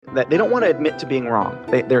that they don't want to admit to being wrong.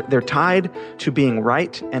 They're tied to being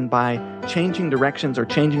right, and by changing directions or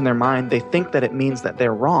changing their mind, they think that it means that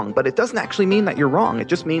they're wrong. But it doesn't actually mean that you're wrong. It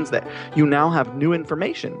just means that you now have new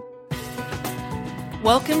information.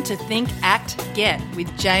 Welcome to Think, Act, Get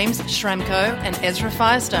with James Schramko and Ezra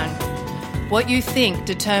Firestone. What you think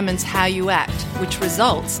determines how you act, which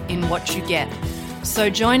results in what you get. So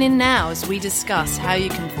join in now as we discuss how you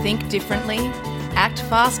can think differently, act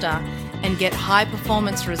faster, and get high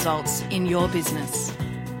performance results in your business.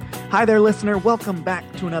 Hi there, listener. Welcome back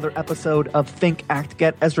to another episode of Think, Act,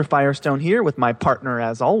 Get. Ezra Firestone here with my partner,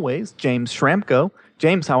 as always, James Schramko.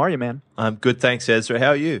 James, how are you, man? I'm good, thanks, Ezra. How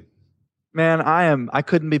are you? Man, I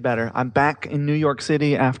couldn't be better. I'm back in New York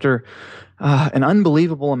City after an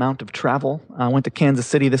unbelievable amount of travel. I went to Kansas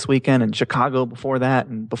City this weekend and Chicago before that,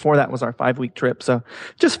 and before that was our 5-week trip. So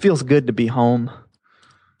it just feels good to be home.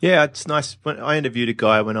 Yeah, it's nice. When I interviewed a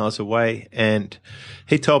guy when I was away, and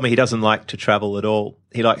he told me he doesn't like to travel at all.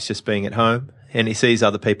 He likes just being at home, and he sees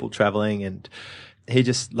other people traveling, and he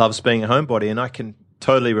just loves being a homebody. And I can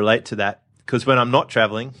totally relate to that, because when I'm not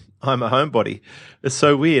traveling, I'm a homebody. It's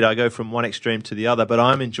so weird. I go from one extreme to the other, but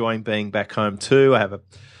I'm enjoying being back home too. I have a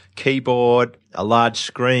keyboard, a large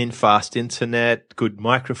screen, fast internet, good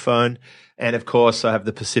microphone, and of course I have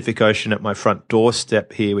the Pacific Ocean at my front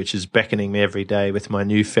doorstep here, which is beckoning me every day with my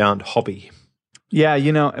newfound hobby. Yeah,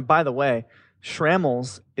 by the way,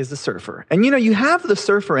 Schrammels is a surfer. And you have the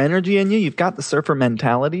surfer energy in you. You've got the surfer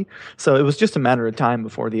mentality. So it was just a matter of time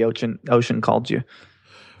before the ocean called you.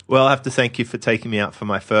 Well, I have to thank you for taking me out for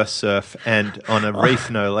my first surf, and on a reef,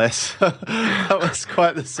 no less. That was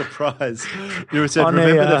quite the surprise. You said,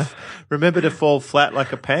 remember to fall flat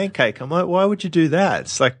like a pancake. I'm like, why would you do that?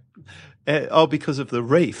 It's like, because of the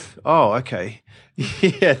reef. Oh, okay.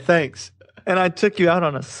 Yeah, thanks. And I took you out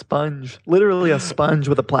on a sponge, literally a sponge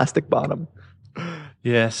with a plastic bottom.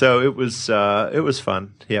 Yeah, so it was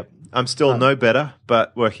fun. Yep. I'm still no better,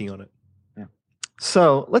 but working on it. Yeah.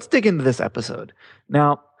 So let's dig into this episode.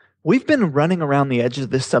 Now, we've been running around the edges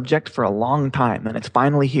of this subject for a long time, and it's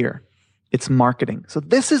finally here. It's marketing. So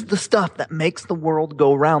this is the stuff that makes the world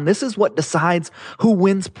go round. This is what decides who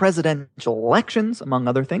wins presidential elections, among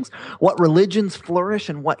other things, what religions flourish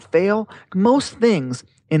and what fail. Most things,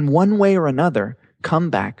 in one way or another,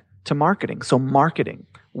 come back to marketing. So marketing,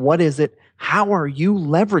 what is it? How are you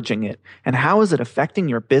leveraging it? And how is it affecting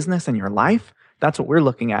your business and your life? That's what we're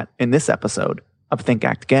looking at in this episode of Think,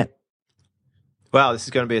 Act, Get. Wow, this is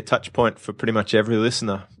going to be a touch point for pretty much every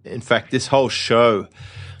listener. In fact, this whole show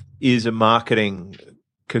is a marketing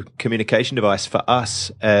communication device for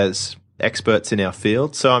us as experts in our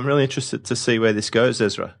field. So I'm really interested to see where this goes,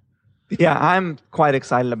 Ezra. Yeah, I'm quite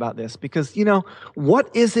excited about this because,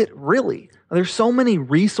 what is it really? There's so many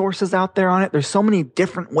resources out there on it. There's so many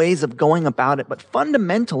different ways of going about it. But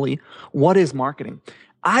fundamentally, what is marketing?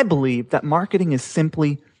 I believe that marketing is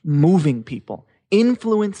simply moving people,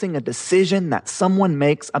 influencing a decision that someone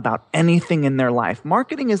makes about anything in their life.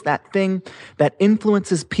 Marketing is that thing that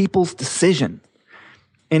influences people's decision.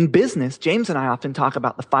 In business, James and I often talk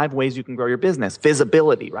about the 5 ways you can grow your business.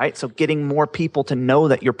 Visibility, right? So getting more people to know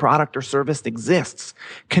that your product or service exists.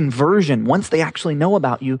 Conversion, once they actually know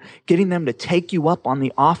about you, getting them to take you up on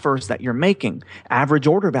the offers that you're making. Average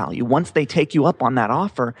order value, once they take you up on that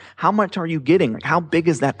offer, how much are you getting? Like, how big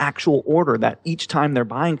is that actual order that each time they're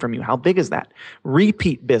buying from you? How big is that?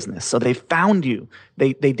 Repeat business, so they found you.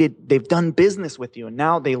 They've done business with you, and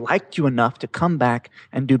now they liked you enough to come back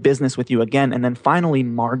and do business with you again. And then finally,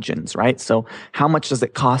 margins, right? So how much does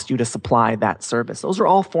it cost you to supply that service? Those are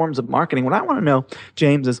all forms of marketing. What I want to know,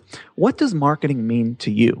 James, is what does marketing mean to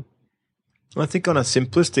you? I think on a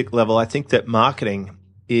simplistic level, I think that marketing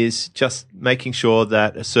is just making sure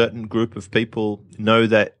that a certain group of people know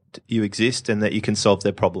that you exist and that you can solve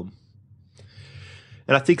their problem.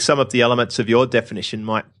 And I think some of the elements of your definition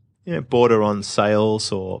might border on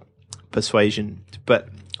sales or persuasion. But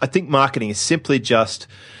I think marketing is simply just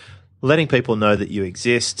letting people know that you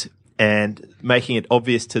exist and making it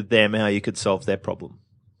obvious to them how you could solve their problem.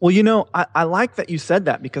 Well, I like that you said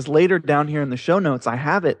that, because later down here in the show notes, I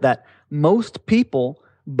have it that most people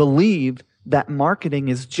believe that marketing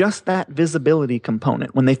is just that visibility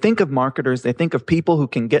component. When they think of marketers, they think of people who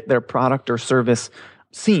can get their product or service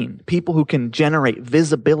seen, people who can generate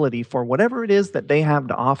visibility for whatever it is that they have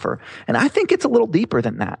to offer. And I think it's a little deeper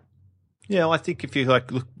than that. Yeah, well, I think if you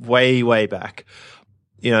look way, way back,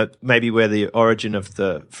 maybe where the origin of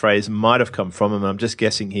the phrase might have come from, and I'm just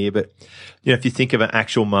guessing here, but if you think of an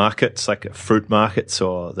actual markets like fruit markets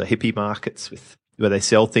or the hippie markets with where they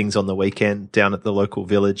sell things on the weekend down at the local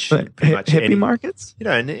village. But Pretty much hippie any, markets? you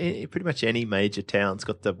know, pretty much any major town's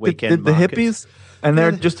got the weekend The markets. hippies? And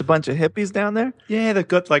they're just a bunch of hippies down there? Yeah, they've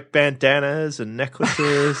got like bandanas and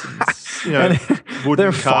necklaces and, you know, And wooden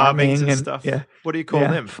they're carvings farming and and- stuff. yeah. What do you call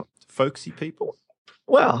Yeah. them? Folksy people?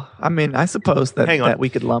 Well, I mean, I suppose that, Hang on. that we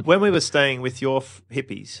could lump. When we were staying with your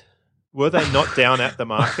hippies, were they not down at the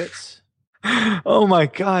markets? Oh my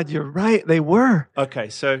God, you're right. They were. Okay,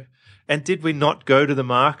 so, and did we not go to the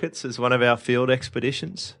markets as one of our field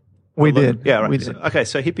expeditions? We did. Yeah, right. We So- did. okay,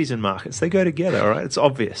 so hippies and markets, they go together, all right? It's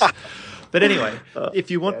obvious. But anyway, if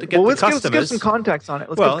you want to get Well, the let's customers... give some context on it.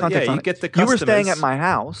 Let's Well, give context yeah, on you it. get the You were staying customers- at my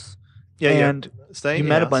house, yeah, and Stay in you your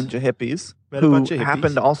met a house. bunch of hippies Met a who bunch of hippies.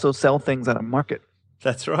 happened to also sell things at a market.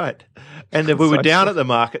 That's right. And we were So- down at the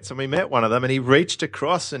markets and we met one of them and he reached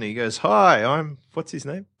across and he goes, "Hi, I'm," what's his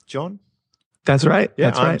name? John? That's right. Yeah,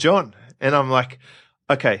 That's I'm right. John. And I'm like,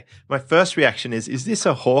 okay, my first reaction is this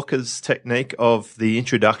a hawker's technique of the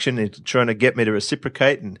introduction and trying to get me to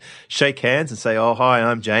reciprocate and shake hands and say, "Oh, hi,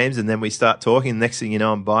 I'm James." And then we start talking. Next thing you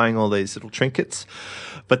know, I'm buying all these little trinkets.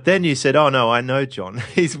 But then you said, "Oh, no, I know John.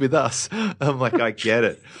 He's with us." I'm like, I get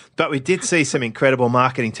it. But we did see some incredible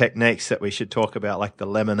marketing techniques that we should talk about, like the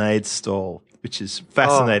lemonade stall, which is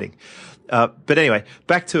fascinating. But anyway,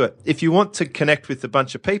 back to it. If you want to connect with a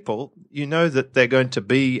bunch of people, you know that they're going to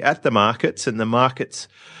be at the markets and the markets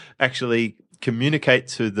actually communicate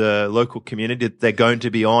to the local community that they're going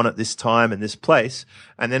to be on at this time and this place.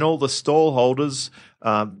 And then all the stall holders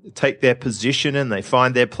take their position and they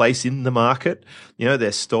find their place in the market, you know,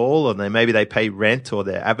 their stall, and maybe they pay rent or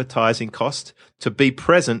their advertising cost to be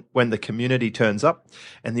present when the community turns up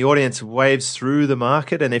and the audience waves through the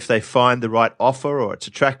market. And if they find the right offer or it's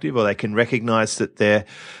attractive or they can recognize that their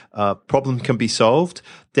problem can be solved,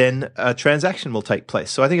 then a transaction will take place.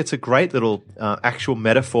 So I think it's a great little actual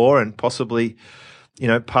metaphor and possibly, you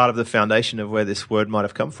know, part of the foundation of where this word might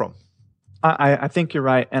have come from. I think you're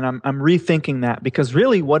right, and I'm rethinking that because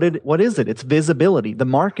really, what is it? It's visibility. The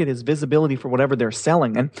market is visibility for whatever they're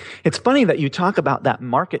selling, and it's funny that you talk about that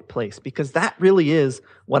marketplace because that really is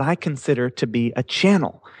what I consider to be a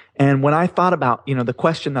channel. And when I thought about, you know, the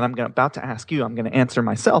question that I'm about to ask you, I'm going to answer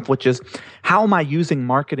myself, which is, how am I using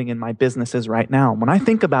marketing in my businesses right now? When I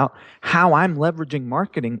think about how I'm leveraging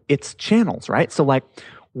marketing, it's channels, right? So like,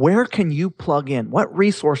 where can you plug in? What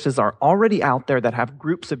resources are already out there that have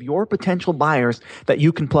groups of your potential buyers that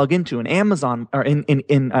you can plug into? In Amazon, or in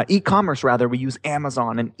e-commerce rather, we use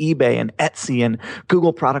Amazon and eBay and Etsy and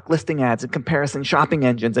Google product listing ads and comparison shopping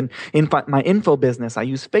engines. And in my info business, I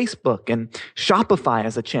use Facebook and Shopify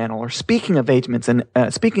as a channel, or speaking engagements and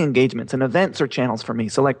events are channels for me.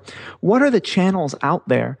 So like, what are the channels out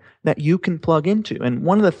there that you can plug into? And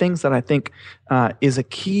one of the things that I think is a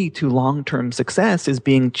key to long-term success is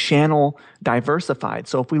being channel diversified.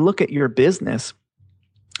 So if we look at your business,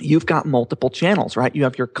 you've got multiple channels, right? You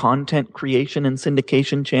have your content creation and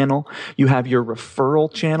syndication channel. You have your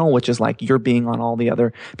referral channel, which is like you're being on all the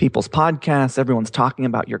other people's podcasts. Everyone's talking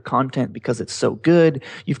about your content because it's so good.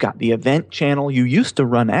 You've got the event channel. You used to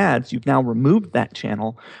run ads. You've now removed that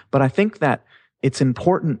channel. But I think that it's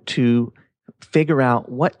important to figure out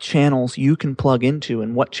what channels you can plug into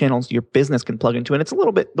and what channels your business can plug into. And it's a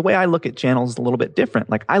little bit, the way I look at channels is a little bit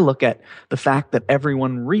different. Like I look at the fact that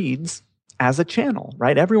everyone reads as a channel,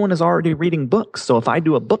 right? Everyone is already reading books. So if I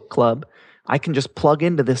do a book club, I can just plug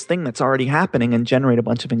into this thing that's already happening and generate a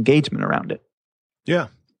bunch of engagement around it. Yeah.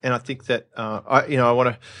 And I think that, I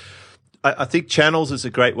think channels is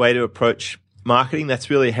a great way to approach marketing.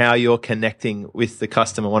 That's really how you're connecting with the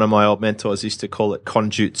customer. One of my old mentors used to call it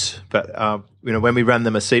conduits. But, when we ran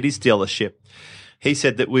the Mercedes dealership, he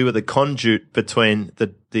said that we were the conduit between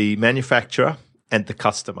the manufacturer and the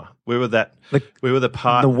customer. We were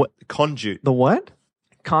conduit. The what?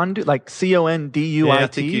 Conduit, like CONDUIT, Yeah, I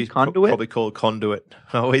think you conduit? probably call it conduit.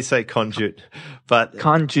 I always say conduit, but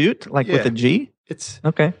Conduit, like with Yeah. a G? it's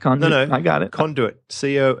Okay, conduit. no, I got it. conduit.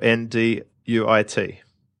 CONDUIT.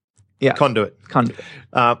 Yeah, Conduit. conduit.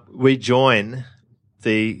 We join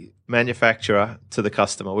the manufacturer to the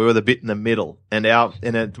customer. We were the bit in the middle, and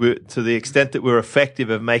to the extent that we're effective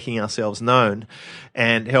of making ourselves known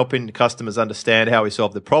and helping customers understand how we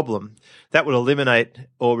solve the problem, that would eliminate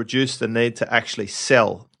or reduce the need to actually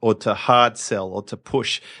sell or to hard sell or to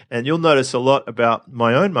push. And you'll notice a lot about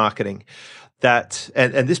my own marketing that,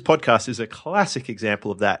 and this podcast is a classic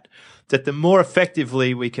example of that the more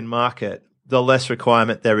effectively we can market, the less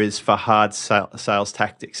requirement there is for hard sales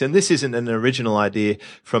tactics. And this isn't an original idea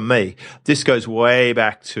from me. This goes way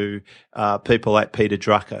back to people like Peter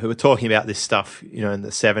Drucker, who were talking about this stuff, in the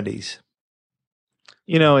 70s.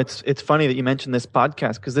 It's funny that you mentioned this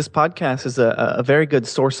podcast, because this podcast is a very good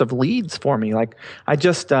source of leads for me. Like, I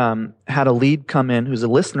just had a lead come in who's a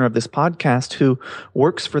listener of this podcast who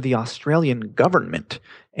works for the Australian government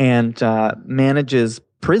and manages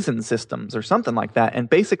prison systems or something like that. And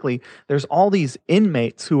basically, there's all these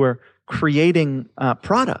inmates who are creating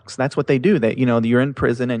products. That's what they do. You're in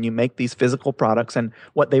prison and you make these physical products, and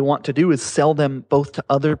what they want to do is sell them both to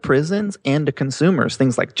other prisons and to consumers,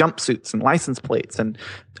 things like jumpsuits and license plates and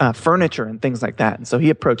furniture and things like that. And so he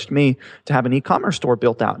approached me to have an e-commerce store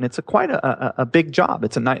built out, and it's quite a big job.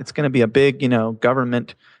 It's going to be a big,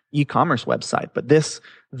 government e-commerce website. But this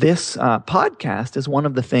podcast is one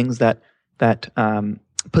of the things that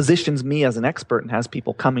positions me as an expert and has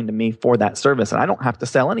people coming to me for that service. And I don't have to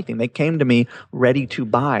sell anything. They came to me ready to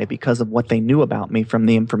buy because of what they knew about me from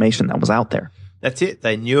the information that was out there. That's it.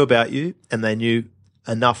 They knew about you, and they knew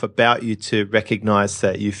enough about you to recognize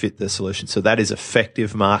that you fit the solution. So that is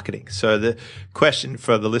effective marketing. So the question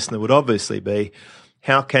for the listener would obviously be,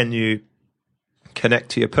 how can you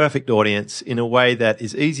connect to your perfect audience in a way that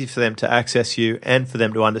is easy for them to access you and for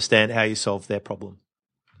them to understand how you solve their problem?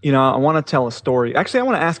 I want to tell a story. Actually, I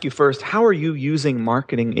want to ask you first, how are you using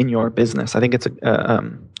marketing in your business? I think it's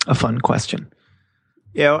a fun question.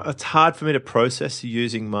 Yeah, it's hard for me to process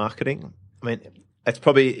using marketing. I mean, it's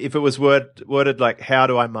probably, if it was worded like, how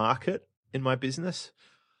do I market in my business?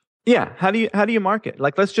 Yeah, how do you market?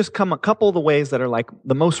 Like, let's just come a couple of the ways that are like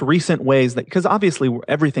the most recent ways that, because obviously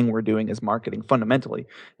everything we're doing is marketing fundamentally,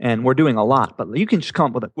 and we're doing a lot, but you can just come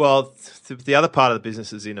up with it. Well, the other part of the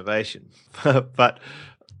business is innovation, but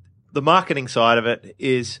the marketing side of it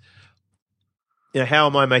is, how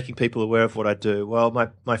am I making people aware of what I do? Well,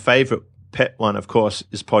 my favorite pet one, of course,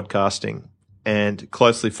 is podcasting, and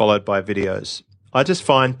closely followed by videos. I just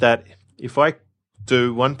find that if I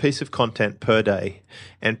do one piece of content per day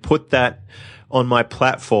and put that on my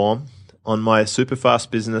platform, on my Superfast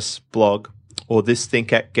Business blog or this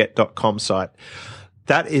thinkactget.com site,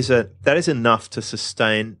 that is enough to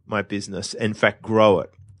sustain my business, in fact, grow it.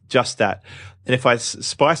 Just that. And if I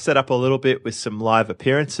spice that up a little bit with some live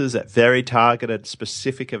appearances at very targeted,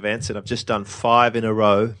 specific events, and I've just done 5 in a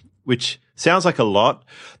row, which sounds like a lot,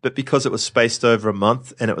 but because it was spaced over a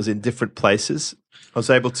month and it was in different places, I was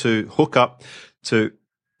able to hook up to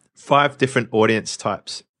 5 different audience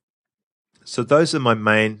types. So those are my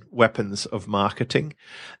main weapons of marketing.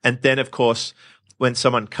 And then, of course, when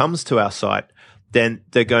someone comes to our site, then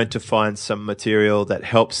they're going to find some material that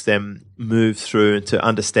helps them move through and to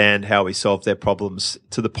understand how we solve their problems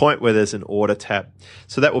to the point where there's an order tab.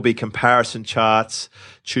 So that will be comparison charts,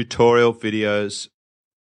 tutorial videos,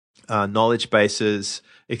 knowledge bases,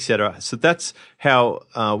 etc. So that's how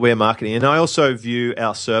we're marketing. And I also view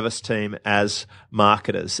our service team as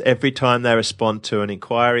marketers. Every time they respond to an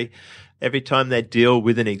inquiry, every time they deal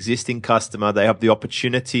with an existing customer, they have the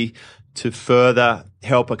opportunity to further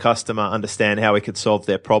help a customer understand how we could solve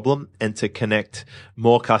their problem and to connect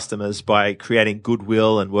more customers by creating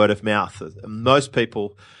goodwill and word of mouth. Most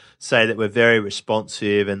people say that we're very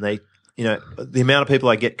responsive, and they, the amount of people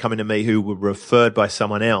I get coming to me who were referred by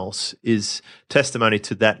someone else is testimony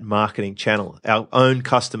to that marketing channel. Our own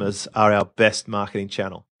customers are our best marketing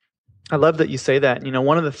channel. I love that you say that.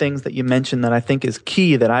 One of the things that you mentioned that I think is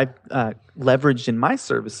key that I've leveraged in my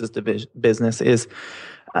services business is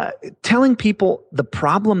telling people the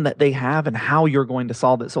problem that they have and how you're going to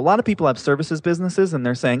solve it. So a lot of people have services businesses and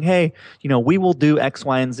they're saying, hey, we will do X,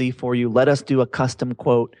 Y, and Z for you. Let us do a custom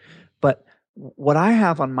quote. But what I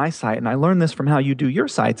have on my site, and I learned this from how you do your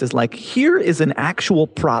sites, is like, here is an actual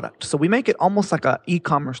product. So we make it almost like an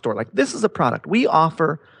e-commerce store. Like, this is a product. We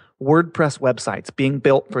offer WordPress websites being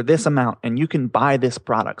built for this amount, and you can buy this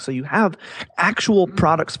product. So you have actual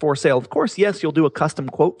products for sale. Of course, yes, you'll do a custom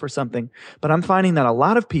quote for something, but I'm finding that a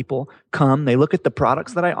lot of people come, they look at the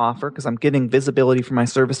products that I offer, because I'm getting visibility from my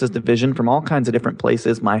services division from all kinds of different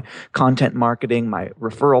places, my content marketing, my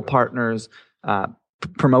referral partners,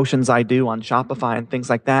 promotions I do on Shopify and things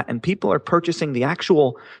like that. And people are purchasing the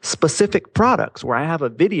actual specific products where I have a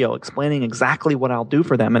video explaining exactly what I'll do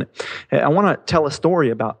for them. And I want to tell a story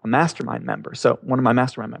about a mastermind member. So one of my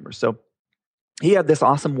mastermind members. So he had this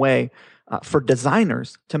awesome way for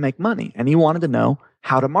designers to make money, and he wanted to know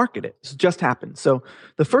how to market it. This just happened. So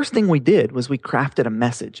the first thing we did was we crafted a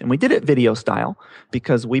message, and we did it video style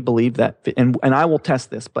because we believe that, and I will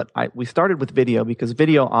test this, but we started with video because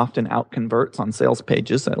video often out-converts on sales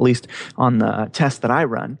pages, at least on the test that I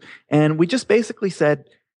run. And we just basically said,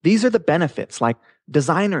 these are the benefits. Like,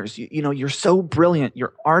 designers, you're so brilliant,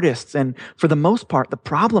 you're artists, and for the most part, the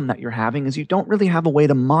problem that you're having is you don't really have a way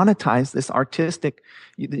to monetize this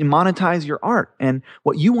monetize your art, and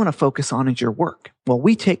what you want to focus on is your work. Well,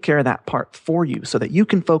 we take care of that part for you so that you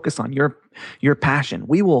can focus on your passion.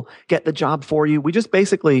 We will get the job for you. We just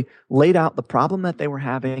basically laid out the problem that they were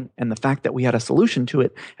having and the fact that we had a solution to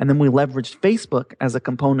it. And then we leveraged Facebook as a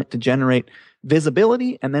component to generate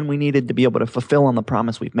visibility. And then we needed to be able to fulfill on the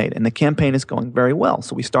promise we've made. And the campaign is going very well.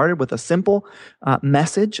 So we started with a simple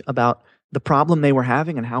message about the problem they were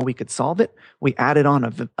having and how we could solve it. We added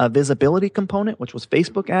on a visibility component, which was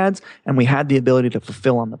Facebook ads, and we had the ability to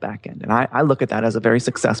fulfill on the back end. And I look at that as a very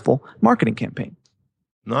successful marketing campaign.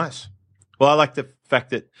 Nice. Well, I like the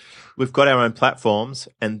fact that we've got our own platforms,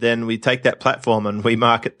 and then we take that platform and we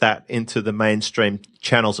market that into the mainstream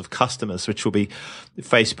channels of customers, which will be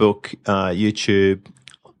Facebook, YouTube,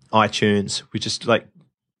 iTunes. We just like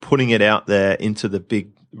putting it out there into the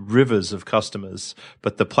big rivers of customers,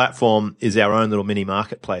 but the platform is our own little mini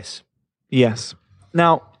marketplace. Yes.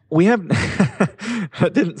 Now, we have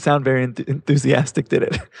that didn't sound very enthusiastic, did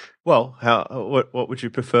it? Well, what would you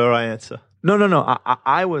prefer I answer? No.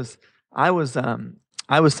 I was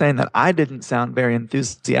saying that I didn't sound very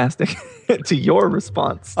enthusiastic to your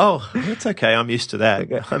response. Oh, that's okay. I'm used to that.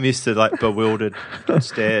 Okay. I'm used to like bewildered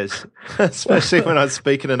stares, especially when I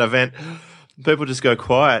speak at an event. People just go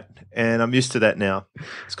quiet, and I'm used to that now.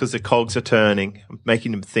 It's because the cogs are turning. I'm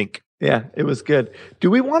making them think. Yeah, it was good.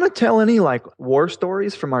 Do we want to tell any like war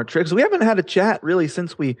stories from our trips? We haven't had a chat really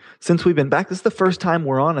since we've been back. This is the first time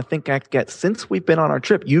we're on a Think Act Get since we've been on our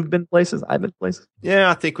trip. You've been places, I've been places.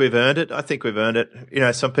 Yeah, I think we've earned it. You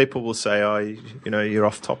know, some people will say, "Oh, you're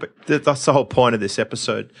off topic." That's the whole point of this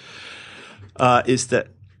episode. Is that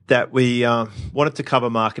we wanted to cover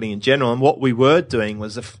marketing in general, and what we were doing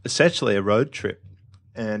was essentially a road trip,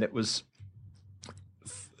 and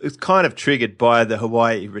it's kind of triggered by the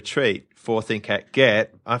Hawaii retreat for Think Act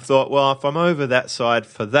Get. I thought, well, if I'm over that side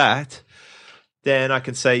for that, then I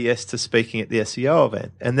can say yes to speaking at the SEO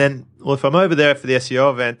event. And then, well, if I'm over there for the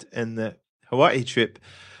SEO event and the Hawaii trip,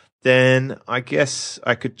 then I guess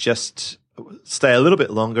I could just stay a little bit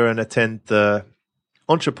longer and attend the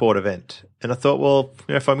Ontraport event. And I thought, well,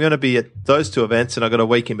 if I'm going to be at those two events and I've got a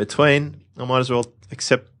week in between, I might as well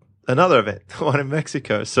accept another event, the one in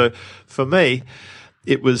Mexico. So for me,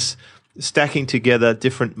 it was stacking together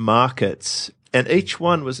different markets, and each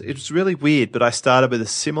one it was really weird, but I started with a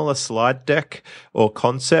similar slide deck or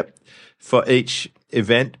concept for each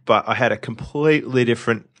event, but I had a completely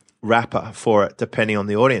different wrapper for it depending on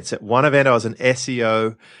the audience. At one event, I was an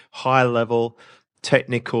SEO high-level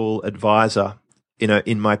technical advisor,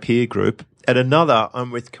 in my peer group. At another, I'm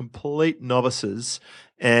with complete novices,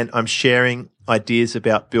 and I'm sharing ideas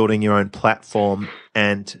about building your own platform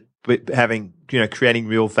and creating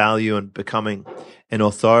real value and becoming an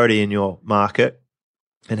authority in your market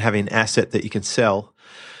and having an asset that you can sell.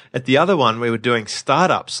 At the other one, we were doing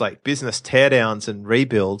startups like business teardowns and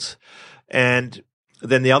rebuilds. And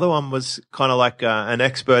then the other one was kind of like an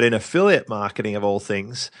expert in affiliate marketing of all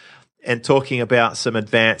things and talking about some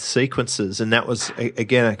advanced sequences. And that was,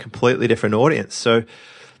 again, a completely different audience. So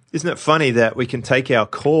isn't it funny that we can take our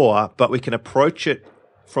core, but we can approach it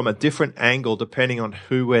from a different angle depending on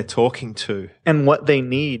who we're talking to and what they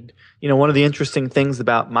need. One of the interesting things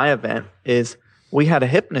about my event is we had a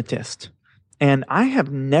hypnotist, and I have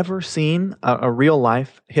never seen a real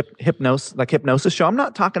life hypnosis show. I'm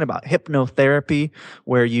not talking about hypnotherapy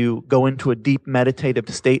where you go into a deep meditative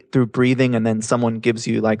state through breathing and then someone gives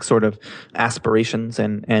you like sort of aspirations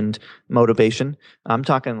and motivation. I'm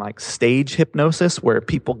talking like stage hypnosis where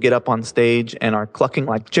people get up on stage and are clucking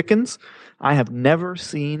like chickens. I have never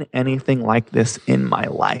seen anything like this in my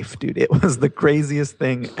life, dude. It was the craziest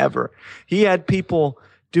thing ever. He had people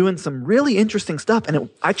doing some really interesting stuff, and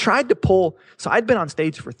I tried to pull. So I'd been on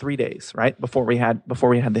stage for 3 days, right, before we had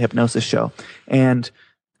the hypnosis show, and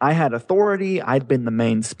I had authority. I'd been the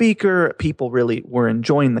main speaker. People really were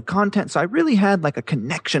enjoying the content, so I really had like a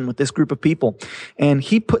connection with this group of people. And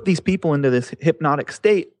he put these people into this hypnotic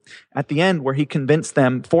state at the end, where he convinced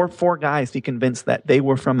them, four guys, he convinced that they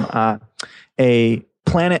were from a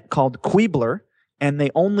planet called Quibler, and they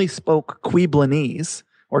only spoke Quiblanese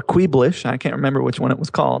or Quiblish. I can't remember which one it was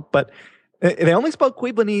called, but they only spoke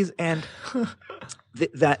Quiblanese, and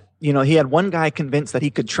he had one guy convinced that he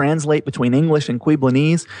could translate between English and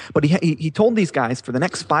Quiblanese, but he told these guys, for the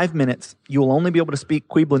next 5 minutes, you will only be able to speak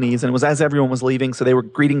Quiblanese. And it was as everyone was leaving, so they were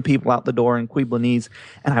greeting people out the door in Quiblanese.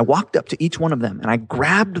 And I walked up to each one of them, and I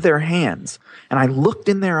grabbed their hands, and I looked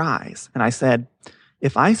in their eyes, and I said,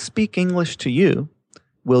 if I speak English to you,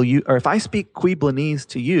 or if I speak Quiblanese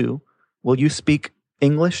to you, will you speak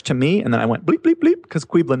English to me? And then I went bleep, bleep, bleep, because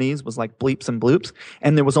Quiblanese was like bleeps and bloops.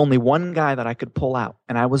 And there was only one guy that I could pull out.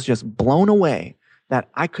 And I was just blown away that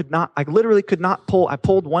I literally could not pull. I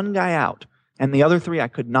pulled one guy out, And the other three I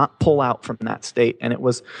could not pull out from that state. And it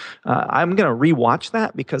was, I'm going to rewatch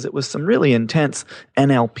that because it was some really intense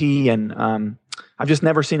NLP. And I've just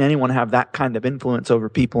never seen anyone have that kind of influence over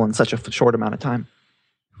people in such a short amount of time.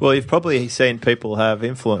 Well, you've probably seen people have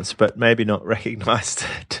influence, but maybe not recognized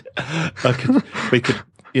it.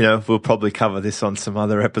 We'll probably cover this on some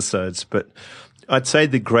other episodes, but I'd say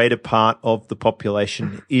the greater part of the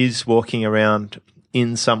population is walking around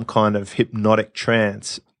in some kind of hypnotic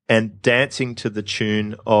trance and dancing to the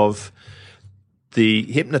tune of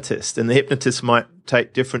the hypnotist. And the hypnotist might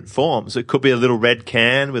take different forms. It could be a little red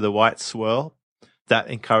can with a white swirl that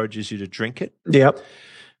encourages you to drink it. Yep.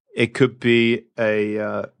 It could be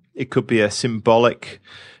a symbolic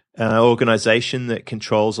organization that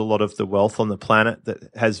controls a lot of the wealth on the planet,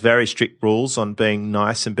 that has very strict rules on being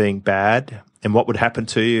nice and being bad and what would happen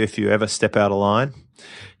to you if you ever step out of line.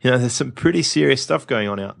 There's some pretty serious stuff going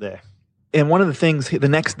on out there. And one of the things, the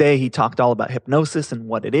next day he talked all about hypnosis and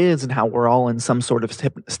what it is and how we're all in some sort of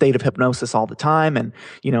state of hypnosis all the time. And,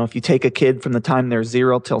 if you take a kid from the time they're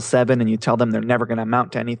 0 till 7 and you tell them they're never going to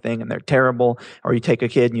amount to anything and they're terrible, or you take a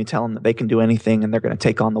kid and you tell them that they can do anything and they're going to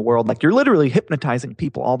take on the world, like you're literally hypnotizing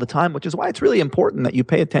people all the time, which is why it's really important that you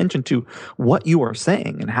pay attention to what you are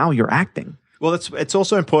saying and how you're acting. Well, it's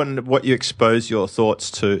also important what you expose your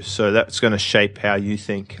thoughts to. So that's going to shape how you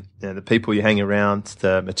think. The people you hang around,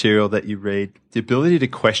 the material that you read, the ability to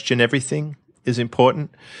question everything is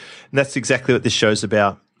important. And that's exactly what this show's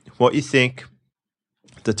about. What you think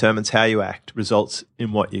determines how you act, results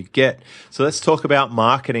in what you get. So let's talk about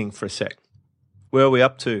marketing for a sec. Where are we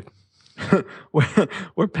up to?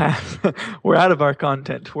 We're past. We're out of our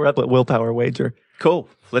content. We're at the willpower wager. Cool.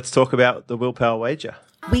 Let's talk about the willpower wager.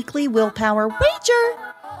 Weekly Willpower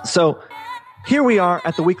Wager. So here we are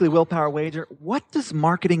at the Weekly Willpower Wager. What does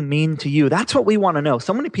marketing mean to you? That's what we want to know.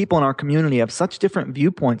 So many people in our community have such different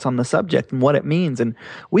viewpoints on the subject and what it means. And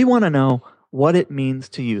we want to know what it means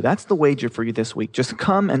to you. That's the wager for you this week. Just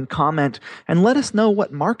come and comment and let us know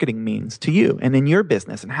what marketing means to you and in your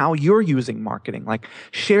business and how you're using marketing. Like,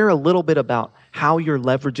 share a little bit about how you're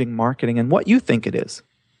leveraging marketing and what you think it is.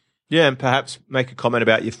 Yeah, and perhaps make a comment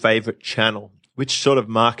about your favorite channel. Which sort of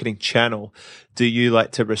marketing channel do you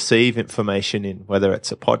like to receive information in, whether it's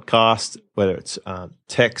a podcast, whether it's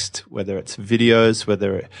text, whether it's videos,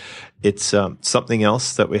 whether it's something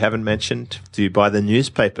else that we haven't mentioned? Do you buy the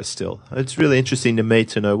newspaper still? It's really interesting to me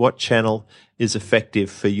to know what channel is effective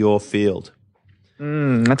for your field.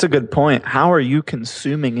 That's a good point. How are you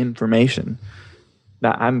consuming information?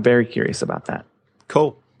 I'm very curious about that.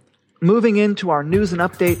 Cool. Moving into our news and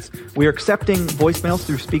updates, we are accepting voicemails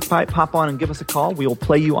through SpeakPipe. Hop on and give us a call. We will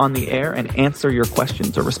play you on the air and answer your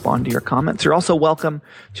questions or respond to your comments. You're also welcome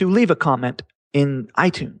to leave a comment in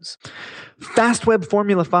iTunes. Fastweb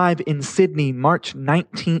Formula 5 in Sydney, March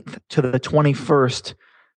 19th to the 21st.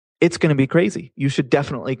 It's going to be crazy. You should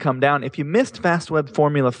definitely come down. If you missed Fastweb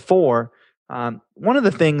Formula 4, one of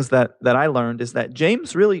the things that I learned is that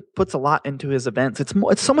James really puts a lot into his events.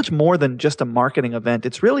 It's so much more than just a marketing event.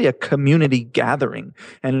 It's really a community gathering,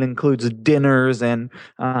 and it includes dinners and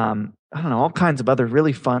all kinds of other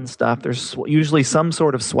really fun stuff. There's usually some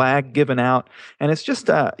sort of swag given out, and it's just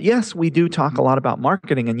yes, we do talk a lot about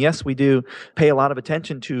marketing, and yes, we do pay a lot of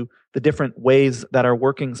attention to the different ways that are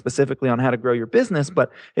working specifically on how to grow your business, but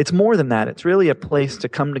it's more than that. It's really a place to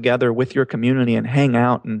come together with your community and hang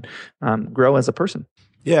out and grow as a person.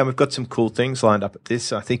 Yeah, we've got some cool things lined up at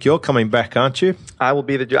this. I think you're coming back, aren't you? I'll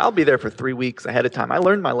be there for 3 weeks ahead of time. I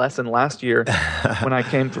learned my lesson last year when I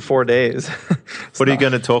came for 4 days. What are you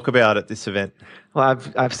going to talk about at this event? Well,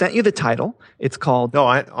 I've sent you the title. It's called... No,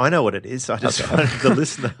 I know what it is. I just wanted the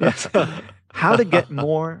listener. Yes. How to get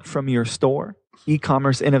more from your store.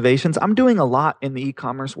 E-commerce innovations. I'm doing a lot in the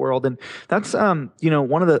e-commerce world, and that's one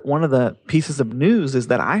of the pieces of news is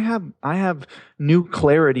that I have new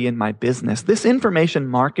clarity in my business. This information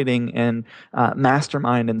marketing and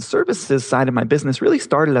mastermind and services side of my business really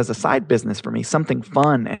started as a side business for me, something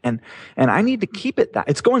fun, and I need to keep it that.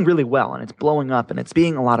 It's going really well, and it's blowing up, and it's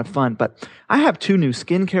being a lot of fun. But I have 2 new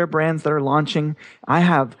skincare brands that are launching. I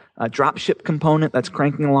have a dropship component that's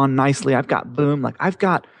cranking along nicely. I've got Boom. I've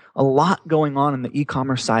got a lot going on in the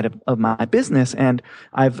e-commerce side of my business. And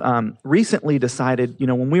I've recently decided,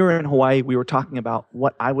 when we were in Hawaii, we were talking about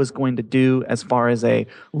what I was going to do as far as a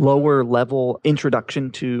lower level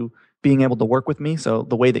introduction to being able to work with me. So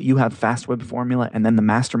the way that you have Fast Web Formula and then the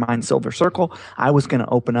Mastermind Silver Circle, I was going to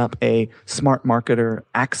open up a Smart Marketer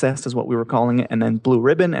Access is what we were calling it, and then Blue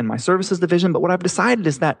Ribbon and my services division. But what I've decided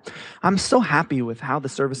is that I'm so happy with how the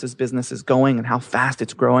services business is going and how fast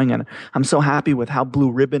it's growing. And I'm so happy with how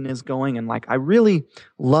Blue Ribbon is going. And like, I really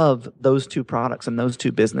love those two products and those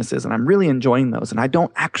two businesses. And I'm really enjoying those. And I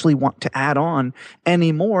don't actually want to add on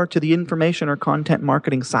any more to the information or content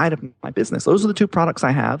marketing side of my business. Those are the two products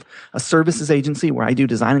I have: a services agency where I do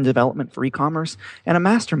design and development for e-commerce, and a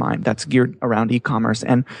mastermind that's geared around e-commerce.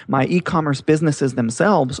 And my e-commerce businesses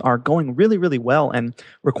themselves are going really, really well and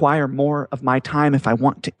require more of my time if I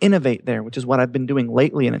want to innovate there, which is what I've been doing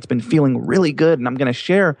lately. And it's been feeling really good. And I'm going to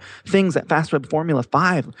share things at Fast Web Formula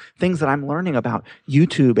 5, things that I'm learning about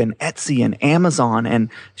YouTube and Etsy and Amazon and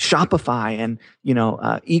Shopify and,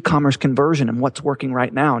 e-commerce conversion and what's working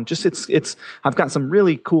right now. And just I've got some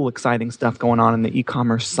really cool, exciting stuff going on in the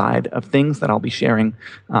e-commerce side of things that I'll be sharing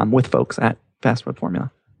with folks at Fast Web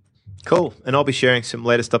Formula. Cool. And I'll be sharing some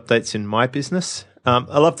latest updates in my business.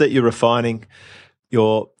 I love that you're refining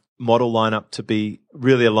your model lineup to be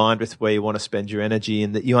really aligned with where you want to spend your energy,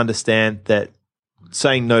 and that you understand that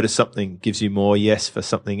saying no to something gives you more yes for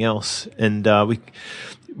something else. And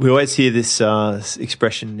we always hear this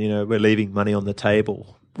expression, we're leaving money on the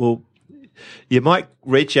table. Well, you might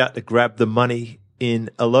reach out to grab the money in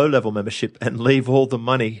a low-level membership and leave all the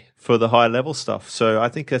money for the high-level stuff. So I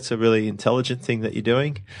think that's a really intelligent thing that you're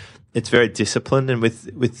doing. It's very disciplined, and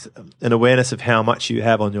with an awareness of how much you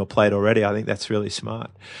have on your plate already, I think that's really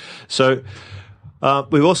smart. So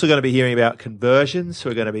we're also going to be hearing about conversions.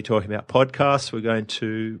 We're going to be talking about podcasts. We're going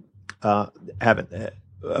to have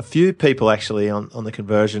a few people actually on the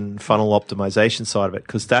conversion funnel optimization side of it,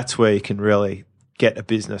 because that's where you can really get a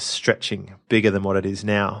business stretching bigger than what it is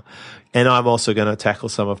now. And I'm also going to tackle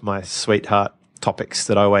some of my sweetheart topics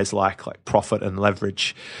that I always like profit and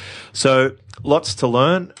leverage. So lots to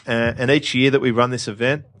learn. And each year that we run this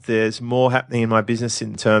event, there's more happening in my business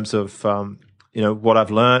in terms of, what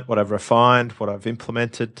I've learned, what I've refined, what I've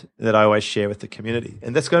implemented, that I always share with the community.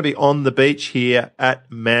 And that's going to be on the beach here at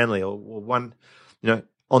Manly, or one,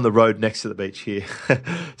 on the road next to the beach here.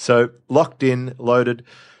 So locked in, loaded.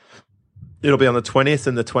 It'll be on the 20th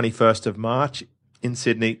and the 21st of March in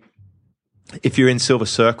Sydney. If you're in Silver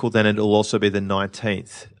Circle, then it'll also be the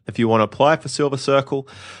 19th. If you want to apply for Silver Circle,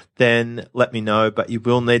 then let me know, but you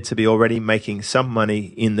will need to be already making some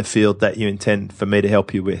money in the field that you intend for me to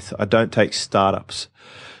help you with. I don't take startups.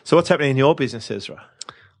 So what's happening in your business, Ezra?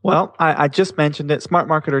 Well, I just mentioned it,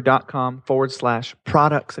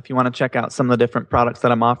 smartmarketer.com/products if you want to check out some of the different products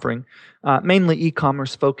that I'm offering, mainly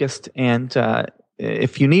e-commerce focused. And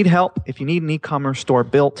if you need help, if you need an e-commerce store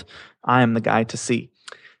built, I am the guy to see.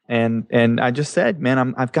 And I just said,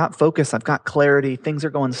 man, I've got focus, I've got clarity, things are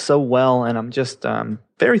going so well, and I'm just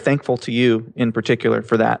very thankful to you in particular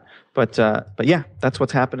for that. But yeah, that's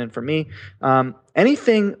what's happening for me.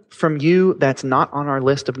 Anything from you that's not on our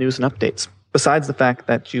list of news and updates, besides the fact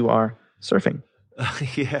that you are surfing?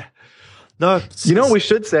 Yeah. No. We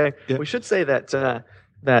should say? Yeah. We should say that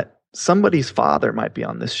that somebody's father might be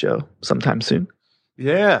on this show sometime soon.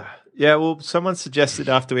 Yeah. Yeah, well, someone suggested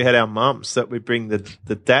after we had our mums that we bring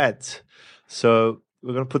the dads. So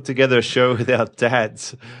we're going to put together a show with our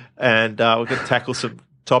dads, and we're going to tackle some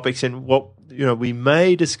topics, and we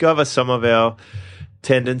may discover some of our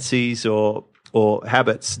tendencies or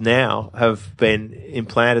habits now have been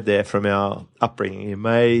implanted there from our upbringing. You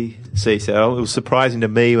may see. So it was surprising to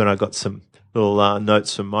me when I got some little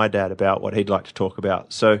notes from my dad about what he'd like to talk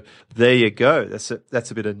about. So there you go. That's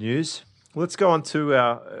a bit of news. Let's go on to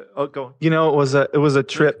our. Go on. It was a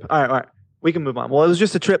trip. All right. We can move on. Well, it was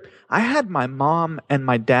just a trip. I had my mom and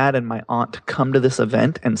my dad and my aunt come to this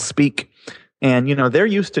event and speak, and they're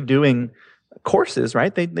used to doing courses,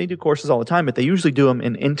 right? They do courses all the time, but they usually do them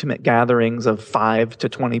in intimate gatherings of 5 to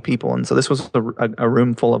 20 people. And so this was a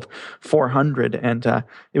room full of 400, and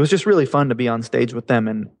it was just really fun to be on stage with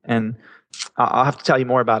them. And I'll have to tell you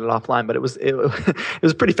more about it offline, but it was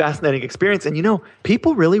a pretty fascinating experience. And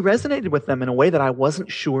people really resonated with them in a way that I wasn't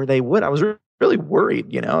sure they would. I was really worried.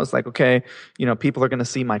 It's like, okay, people are going to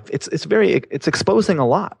see it's exposing a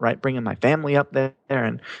lot, right? Bringing my family up there,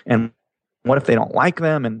 and what if they don't like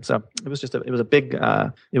them? And so it was just a big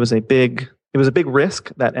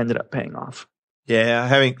risk that ended up paying off. Yeah,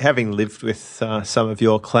 having lived with some of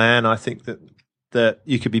your clan, I think that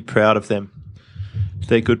you could be proud of them.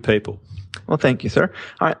 They're good people. Well, thank you, sir.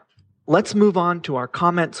 All right, let's move on to our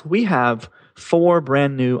comments. We have 4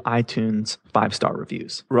 brand new iTunes 5-star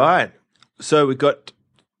reviews. Right. So we've got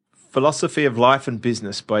Philosophy of Life and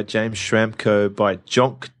Business by James Schramko by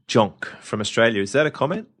Jonk from Australia. Is that a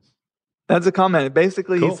comment? That's a comment.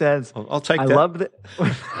 Basically, Cool. he says, I'll take I that. love that.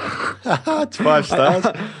 It's 5 stars.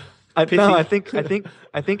 I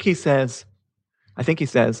think he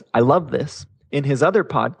says, I love this. In his other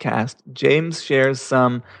podcast, James shares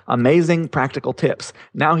some amazing practical tips.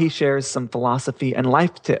 Now he shares some philosophy and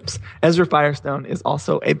life tips. Ezra Firestone is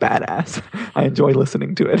also a badass. I enjoy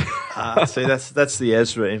listening to it. See, that's the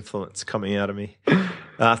Ezra influence coming out of me.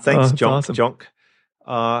 Thanks, Jonk. Awesome. Jonk.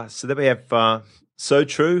 So then we have So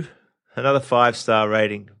True, another 5-star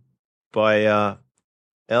rating by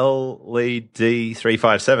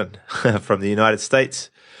LED357 from the United States.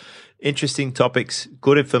 Interesting topics,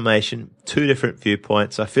 good information, 2 different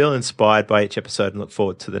viewpoints. I feel inspired by each episode and look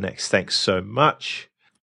forward to the next. Thanks so much.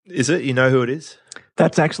 Is it? You know who it is?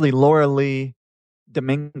 That's actually Laura Lee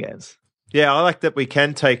Dominguez. Yeah, I like that we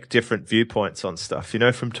can take different viewpoints on stuff. You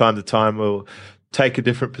know, from time to time we'll take a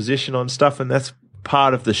different position on stuff, and that's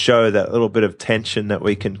part of the show, that little bit of tension that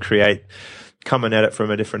we can create coming at it from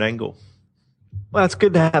a different angle. Well, it's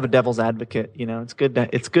good to have a devil's advocate. You know, it's good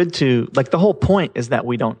to like, the whole point is that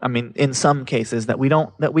we don't, I mean, in some cases that we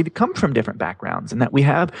come from different backgrounds, and that we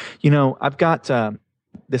have, you know, I've got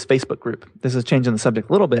this Facebook group. This is changing the subject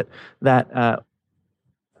a little bit, that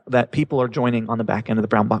people are joining on the back end of the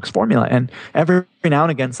Brown Box Formula. And every now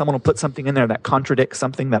and again, someone will put something in there that contradicts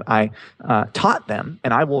something that I taught them.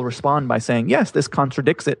 And I will respond by saying, yes, this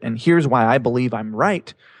contradicts it, and here's why I believe I'm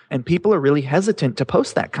right. And people are really hesitant to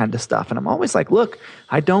post that kind of stuff. And I'm always like, look,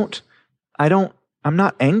 I'm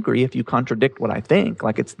not angry if you contradict what I think.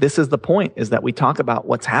 Like, this is the point, is that we talk about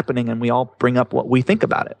what's happening and we all bring up what we think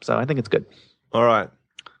about it. So I think it's good. All right.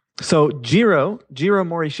 So Jiro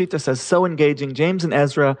Morishita says, so engaging. James and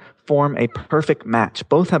Ezra form a perfect match.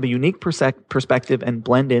 Both have a unique perspective and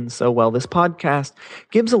blend in so well. This podcast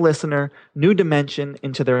gives a listener new dimension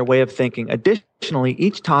into their way of thinking. Additionally,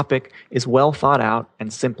 each topic is well thought out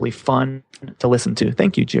and simply fun to listen to.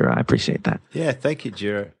 Thank you, Jiro. I appreciate that. Yeah, thank you,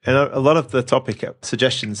 Jiro. And a lot of the topic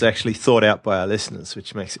suggestions are actually thought out by our listeners,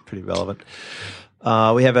 which makes it pretty relevant.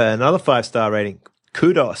 We have another 5-star rating.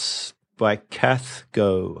 Kudos by Kath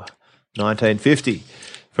Go, 1950,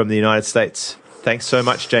 from the United States. Thanks so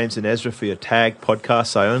much, James and Ezra, for your Tag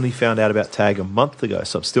podcasts. I only found out about Tag a month ago,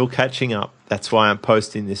 so I'm still catching up. That's why I'm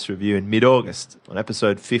posting this review in mid-August on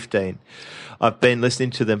episode 15. I've been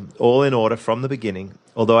listening to them all in order from the beginning,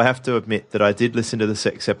 although I have to admit that I did listen to the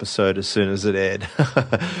sex episode as soon as it aired.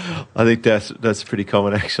 I think that's pretty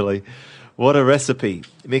common, actually. What a recipe.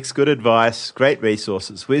 Mix good advice, great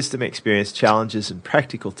resources, wisdom, experience, challenges, and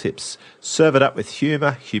practical tips. Serve it up with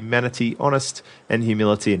humour, humanity, honest and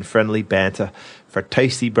humility, and friendly banter for a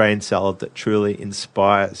tasty brain salad that truly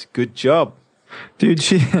inspires. Good job. Dude,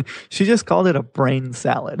 she just called it a brain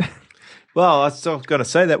salad. Well, I was still going to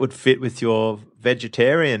say that would fit with your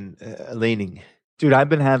vegetarian leaning. Dude, I've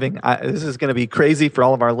been having. This is going to be crazy for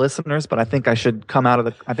all of our listeners, but I think I should come out of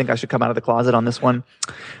the closet on this one.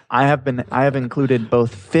 I have included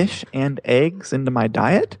both fish and eggs into my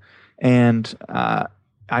diet, and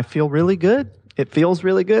I feel really good. It feels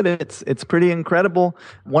really good. It's pretty incredible.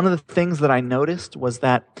 One of the things that I noticed was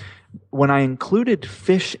that when I included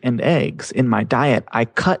fish and eggs in my diet, I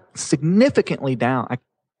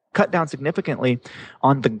cut down significantly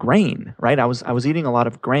on the grain, right? I was eating a lot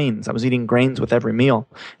of grains. I was eating grains with every meal.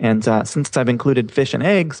 And since I've included fish and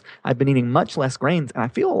eggs, I've been eating much less grains, and I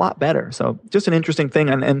feel a lot better. So just an interesting thing.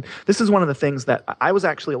 And this is one of the things that I was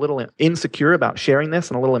actually a little insecure about sharing this,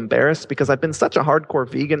 and a little embarrassed, because I've been such a hardcore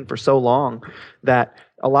vegan for so long that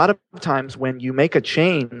a lot of times when you make a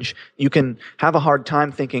change, you can have a hard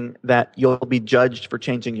time thinking that you'll be judged for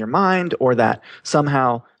changing your mind, or that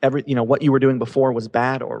somehow what you were doing before was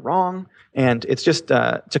bad or wrong. And it's just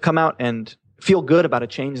to come out and feel good about a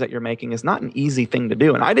change that you're making is not an easy thing to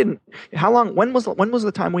do. And I didn't. How long? When was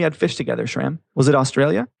the time we had fish together, Shram? Was it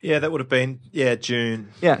Australia? Yeah, that would have been June.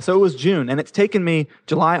 Yeah, so it was June, and it's taken me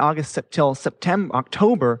July, August, till September,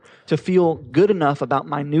 October to feel good enough about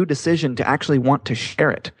my new decision to actually want to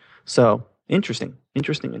share it. So interesting.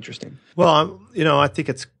 Well, I think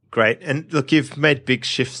it's great. And look, you've made big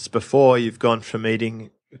shifts before. You've gone from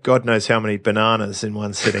eating God knows how many bananas in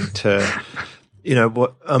one sitting to,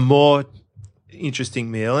 what a more interesting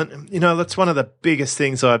meal. And, that's one of the biggest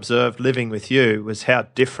things I observed living with you, was how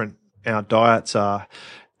different our diets are.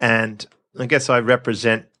 And I guess I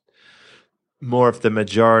represent more of the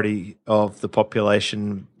majority of the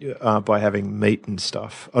population by having meat and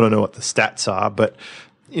stuff. I don't know what the stats are, but,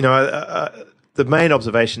 the main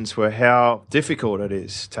observations were how difficult it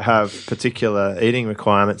is to have particular eating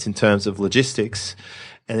requirements in terms of logistics,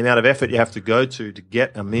 and the amount of effort you have to go to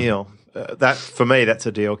get a meal. that for me, that's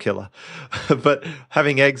a deal killer. But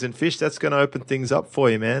having eggs and fish, that's going to open things up for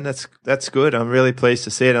you, man. That's good. I'm really pleased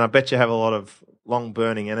to see it, and I bet you have a lot of long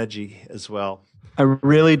burning energy as well. I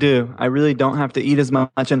really do. I really don't have to eat as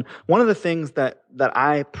much. And one of the things that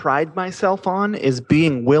I pride myself on is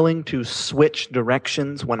being willing to switch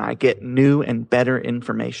directions when I get new and better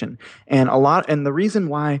information. And the reason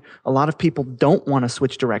why a lot of people don't want to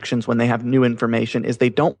switch directions when they have new information is they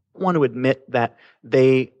don't want to admit that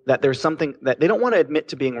there's something that they don't want to admit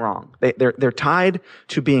to being wrong. They're tied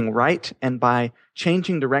to being right, and by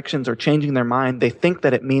changing directions or changing their mind, they think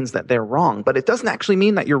that it means that they're wrong. But it doesn't actually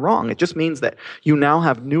mean that you're wrong. It just means that you now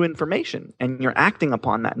have new information and you're acting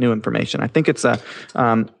upon that new information. I think it's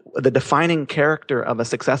the defining character of a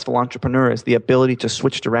successful entrepreneur is the ability to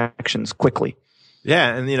switch directions quickly.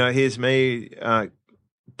 Yeah, and here's me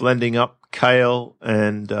blending up kale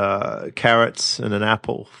and carrots and an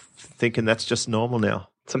apple, thinking that's just normal now.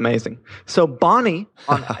 It's amazing. So Bonnie,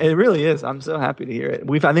 it really is. I'm so happy to hear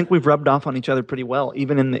it. I think we've rubbed off on each other pretty well,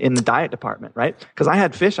 even in the diet department, right? Because I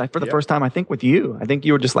had fish for the first time, I think, with you. I think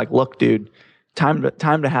you were just like, look, dude, time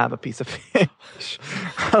to have a piece of fish.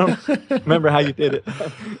 I don't remember how you did it,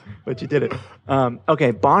 but you did it.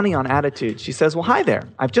 Okay, Bonnie on Attitude. She says, well, hi there.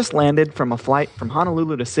 I've just landed from a flight from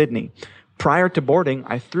Honolulu to Sydney. Prior to boarding,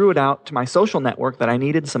 I threw it out to my social network that I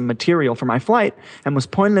needed some material for my flight and was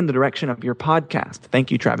pointed in the direction of your podcast. Thank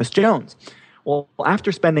you, Travis Jones. Well,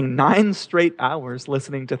 after spending 9 straight hours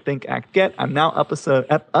listening to Think, Act, Get, I'm now up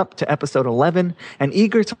to episode 11 and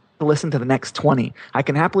eager to listen to the next 20. I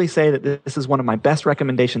can happily say that this is one of my best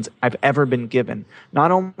recommendations I've ever been given.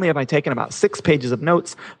 Not only have I taken about 6 pages of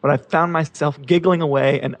notes, but I've found myself giggling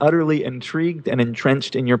away and utterly intrigued and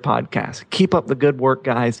entrenched in your podcast. Keep up the good work,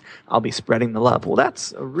 guys. I'll be spreading the love. Well,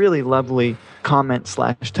 that's a really lovely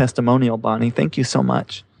comment/testimonial, Bonnie. Thank you so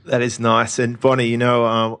much. That is nice. And Bonnie,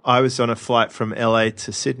 I was on a flight from LA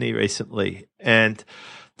to Sydney recently, and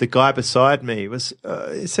the guy beside me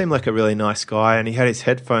it seemed like a really nice guy, and he had his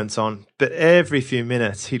headphones on, but every few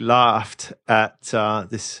minutes he laughed at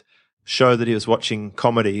this show that he was watching,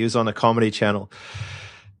 comedy. He was on a comedy channel.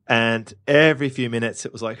 And every few minutes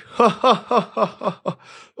it was like,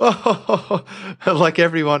 like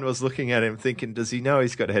everyone was looking at him thinking, does he know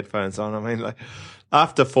he's got headphones on? I mean, like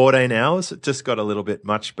after 14 hours, it just got a little bit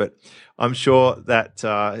much, but I'm sure that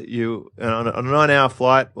you on a 9-hour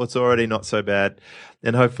flight, it's already not so bad.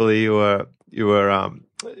 And hopefully you were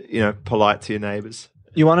polite to your neighbors.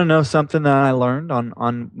 You want to know something that I learned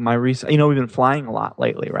on my research? We've been flying a lot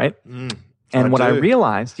lately, right? I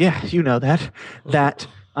realized, you know that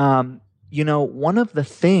one of the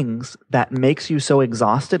things that makes you so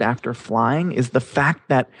exhausted after flying is the fact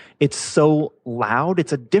that it's so loud.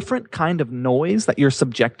 It's a different kind of noise that you're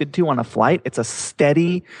subjected to on a flight. It's a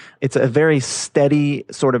very steady,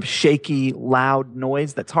 sort of shaky, loud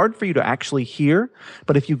noise that's hard for you to actually hear.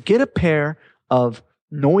 But if you get a pair of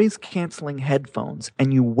noise-canceling headphones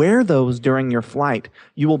and you wear those during your flight,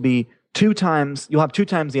 you'll have 2 times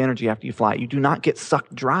the energy after you fly. You do not get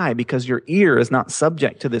sucked dry because your ear is not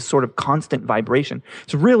subject to this sort of constant vibration.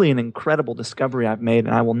 It's really an incredible discovery I've made,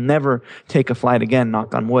 and I will never take a flight again,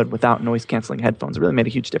 knock on wood, without noise-canceling headphones. It really made a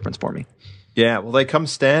huge difference for me. Yeah, well, they come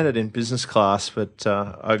standard in business class, but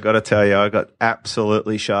I got to tell you, I got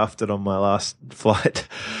absolutely shafted on my last flight.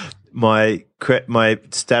 My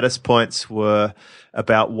status points were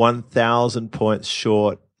about 1,000 points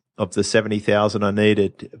short of the 70,000 I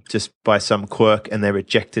needed just by some quirk, and they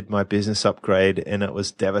rejected my business upgrade, and it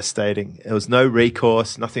was devastating. There was no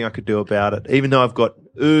recourse, nothing I could do about it. Even though I've got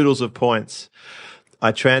oodles of points,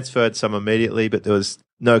 I transferred some immediately, but there was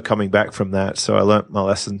no coming back from that. So I learnt my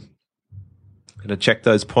lesson. Going to check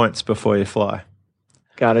those points before you fly.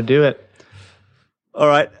 Got to do it. All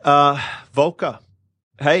right. Volker.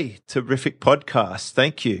 Hey, terrific podcast.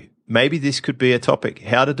 Thank you. Maybe this could be a topic,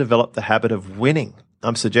 how to develop the habit of winning.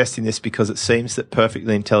 I'm suggesting this because it seems that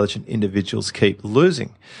perfectly intelligent individuals keep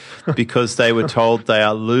losing because they were told they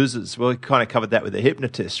are losers. Well, we kind of covered that with the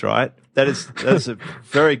hypnotist, right? That is a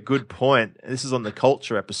very good point. This is on the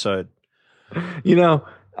culture episode. I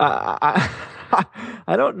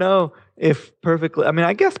don't know if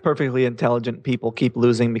I guess perfectly intelligent people keep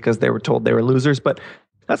losing because they were told they were losers, but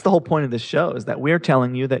that's the whole point of this show, is that we're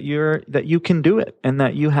telling you that you can do it and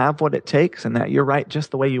that you have what it takes and that you're right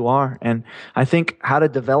just the way you are. And I think how to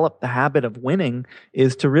develop the habit of winning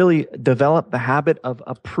is to really develop the habit of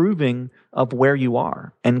approving of where you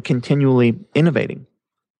are and continually innovating.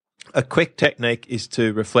 A quick technique is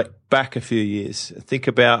to reflect back a few years. Think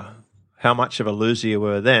about how much of a loser you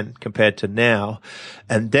were then compared to now,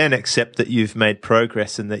 and then accept that you've made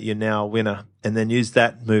progress and that you're now a winner, and then use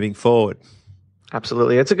that moving forward.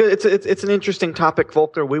 Absolutely. It's an interesting topic,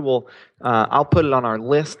 Volker. We will, I'll put it on our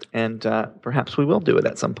list, and perhaps we will do it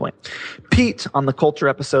at some point. Pete on the Culture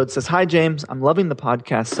episode says, "Hi, James. I'm loving the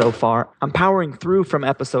podcast so far. I'm powering through from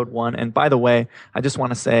episode 1. And by the way, I just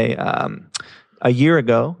want to say, a year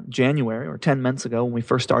ago, January, or 10 months ago, when we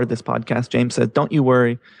first started this podcast, James said, don't you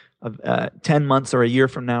worry. 10 months or a year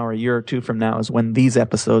from now or a year or two from now is when these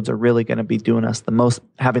episodes are really going to be doing us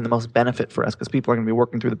having the most benefit for us, because people are going to be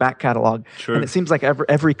working through the back catalog." True. And it seems like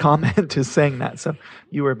every comment is saying that. So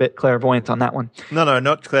you were a bit clairvoyant on that one. No,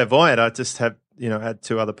 not clairvoyant. I just have, had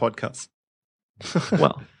 2 other podcasts.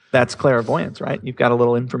 Well, that's clairvoyance, right? You've got a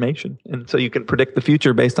little information. And so you can predict the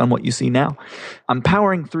future based on what you see now. I'm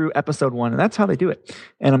powering through episode 1, and that's how they do it.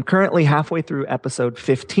 And I'm currently halfway through episode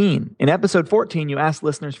 15. In episode 14, you asked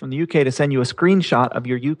listeners from the UK to send you a screenshot of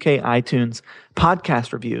your UK iTunes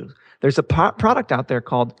podcast reviews. There's a product out there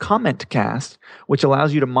called CommentCast, which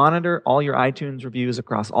allows you to monitor all your iTunes reviews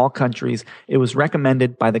across all countries. It was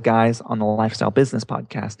recommended by the guys on the Lifestyle Business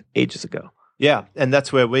podcast ages ago. Yeah, and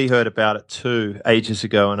that's where we heard about it too ages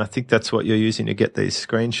ago, and I think that's what you're using to get these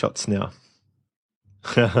screenshots now.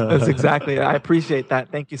 That's exactly it. I appreciate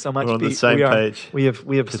that. Thank you so much, We're on Pete. the same page. We have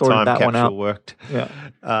sorted that one out. Worked.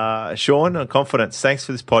 Yeah. Sean on Confidence, thanks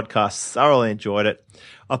for this podcast. Thoroughly enjoyed it.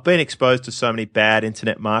 I've been exposed to so many bad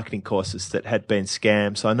internet marketing courses that had been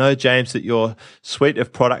scams. I know, James, that your suite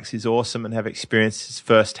of products is awesome and have experienced this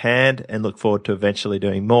firsthand, and look forward to eventually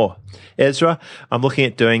doing more. Ezra, I'm looking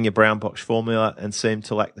at doing your brown box formula and seem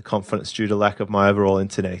to lack the confidence due to lack of my overall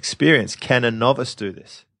internet experience. Can a novice do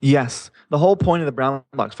this? Yes. The whole point of the brown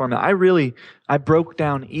box formula, I broke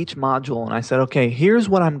down each module and I said, okay, here's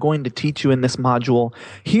what I'm going to teach you in this module.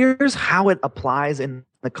 Here's how it applies in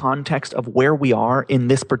the context of where we are in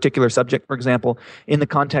this particular subject. For example, in the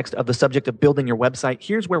context of the subject of building your website,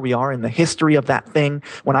 here's where we are in the history of that thing.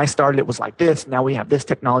 When I started, it was like this. Now we have this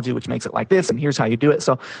technology, which makes it like this, and here's how you do it.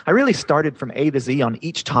 So I really started from A to Z on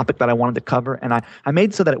each topic that I wanted to cover, and I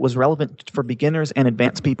made so that it was relevant for beginners and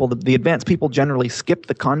advanced people. The advanced people generally skip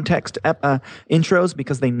the context intros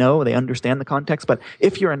because they understand the context. But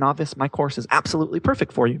if you're a novice, my course is absolutely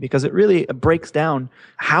perfect for you, because it really breaks down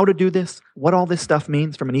how to do this, what all this stuff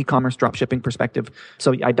means from an e-commerce dropshipping perspective.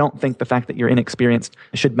 So I don't think the fact that you're inexperienced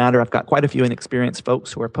should matter. I've got quite a few inexperienced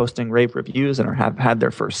folks who are posting rave reviews and have had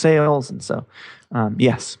their first sales. And so,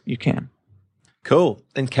 yes, you can. Cool.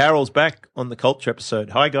 And Carol's back on the Culture episode.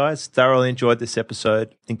 Hi, guys. Thoroughly enjoyed this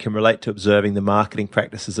episode and can relate to observing the marketing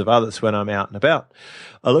practices of others when I'm out and about.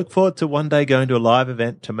 I look forward to one day going to a live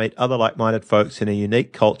event to meet other like-minded folks in a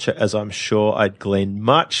unique culture, as I'm sure I'd glean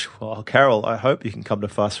much. Well, Carol, I hope you can come to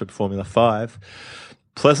Fast Food Formula 5.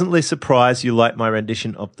 Pleasantly surprised you like my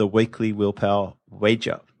rendition of the weekly willpower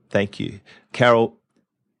wager. Thank you. Carol,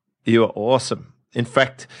 you are awesome. In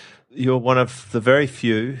fact, you're one of the very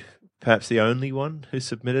few, perhaps the only one, who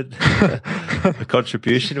submitted a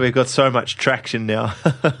contribution. We've got so much traction now.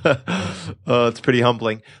 Oh, it's pretty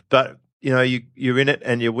humbling. But, you're in it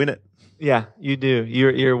and you win it. Yeah, you do.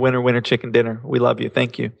 You're winner, chicken dinner. We love you.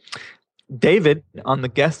 Thank you. David on the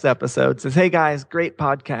guest episode says, "Hey guys, great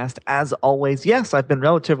podcast as always. Yes, I've been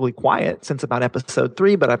relatively quiet since about episode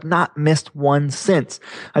 3, but I've not missed one since.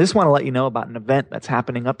 I just want to let you know about an event that's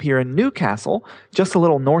happening up here in Newcastle, just a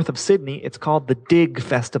little north of Sydney. It's called the DIG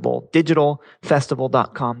Festival,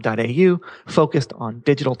 digitalfestival.com.au, focused on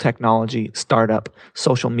digital technology, startup,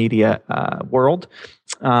 social media world.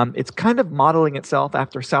 It's kind of modeling itself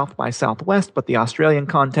after South by Southwest, but the Australian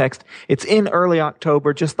context. It's in early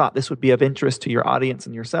October. Just thought this would be of interest to your audience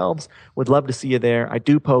and yourselves. Would love to see you there. I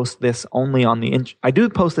do post this only in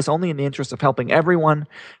the interest of helping everyone,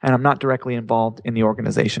 and I'm not directly involved in the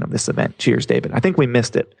organization of this event. Cheers, David. I think we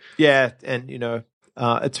missed it. Yeah, and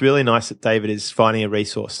it's really nice that David is finding a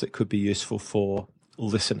resource that could be useful for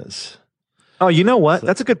listeners. Oh, you know what?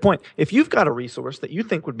 That's a good point. If you've got a resource that you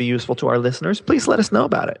think would be useful to our listeners, please let us know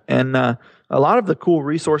about it. And a lot of the cool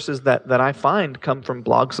resources that I find come from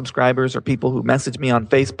blog subscribers or people who message me on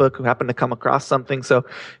Facebook who happen to come across something. So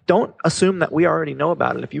don't assume that we already know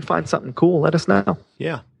about it. If you find something cool, let us know.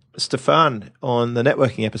 Yeah. Stefan on the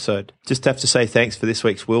networking episode. Just have to say thanks for this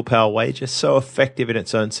week's willpower wager. So effective in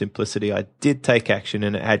its own simplicity. I did take action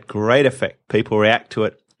and it had great effect. People react to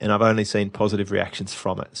it, and I've only seen positive reactions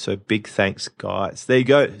from it. So big thanks, guys. There you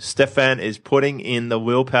go. Stefan is putting in the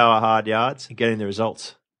willpower hard yards and getting the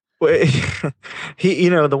results. The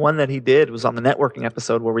one that he did was on the networking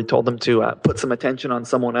episode where we told them to put some attention on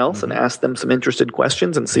someone else and ask them some interested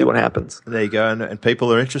questions and see what happens. There you go. And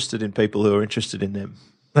people are interested in people who are interested in them.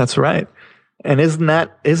 That's right. And isn't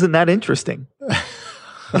that interesting?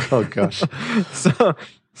 Oh, gosh.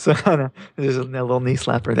 So there's a little knee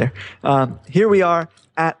slapper there. Here we are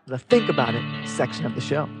at the Think About It section of the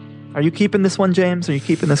show. Are you keeping this one, James? Are you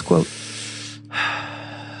keeping this quote?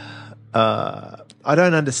 I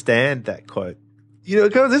don't understand that quote.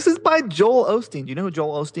 This is by Joel Osteen. Do you know who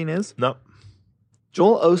Joel Osteen is? No.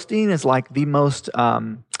 Joel Osteen is like the most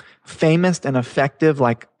famous and effective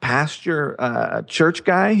pastor church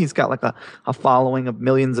guy. He's got like a following of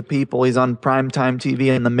millions of people. He's on primetime TV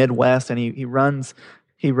in the Midwest, and he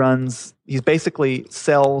basically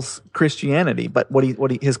sells Christianity. But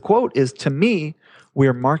his quote is, "To me,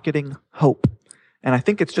 we're marketing hope." And I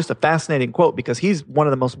think it's just a fascinating quote because he's one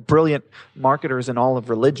of the most brilliant marketers in all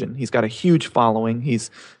of religion. He's got a huge following.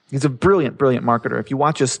 He's a brilliant, brilliant marketer. If you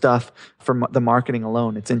watch his stuff from the marketing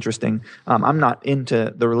alone, it's interesting. I'm not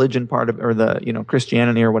into the religion part of or the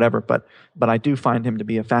Christianity or whatever, but I do find him to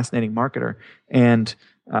be a fascinating marketer. And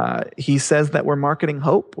he says that we're marketing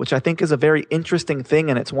hope, which I think is a very interesting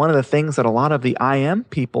thing, and it's one of the things that a lot of the IM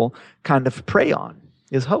people kind of prey on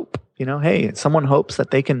is hope. Hey, someone hopes that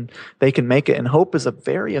they can make it, and hope is a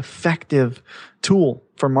very effective tool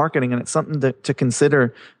for marketing, and it's something to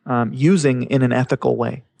consider using in an ethical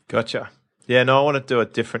way. Gotcha. Yeah, no, I want to do a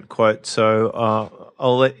different quote, so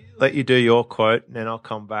I'll let you do your quote, and then I'll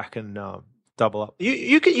come back and double up.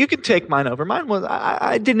 You can take mine over. Mine was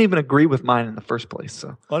I didn't even agree with mine in the first place.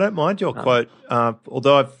 So I don't mind your quote,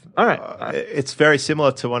 although all right. It's very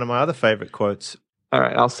similar to one of my other favorite quotes. All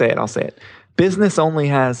right, I'll say it. Business only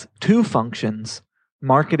has two functions: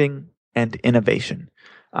 marketing and innovation.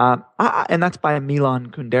 And that's by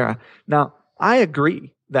Milan Kundera. Now, I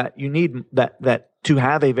agree that you need that to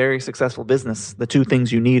have a very successful business, the two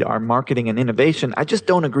things you need are marketing and innovation. I just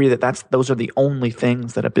don't agree that those are the only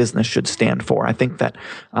things that a business should stand for. I think that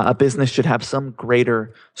a business should have some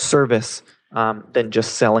greater service than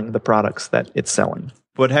just selling the products that it's selling.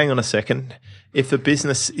 But hang on a second. If the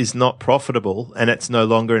business is not profitable and it's no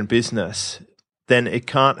longer in business, then it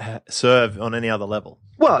can't serve on any other level.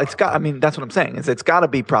 Well, that's what I'm saying. It's got to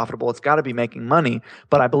be profitable. It's got to be making money.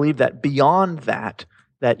 But I believe that beyond that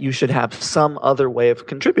you should have some other way of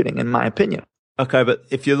contributing, in my opinion. Okay, but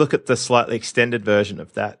if you look at the slightly extended version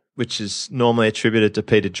of that, which is normally attributed to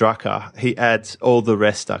Peter Drucker, he adds all the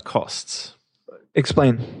rest are costs.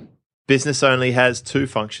 Explain. Business only has two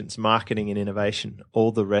functions, marketing and innovation.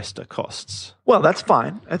 All the rest are costs. Well, that's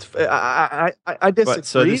fine. I disagree. Right,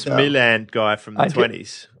 so this Milan guy from the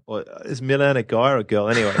 20s, or is Milan a guy or a girl?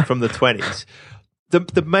 Anyway, from the 20s,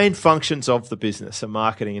 the main functions of the business are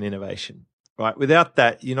marketing and innovation, right? Without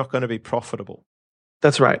that, you're not going to be profitable.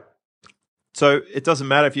 That's right. So it doesn't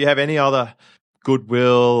matter if you have any other goodwill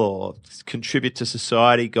or contribute to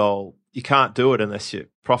society goal. You can't do it unless you're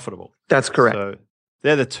profitable. That's correct. So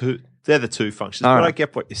they're the two functions. All but right. I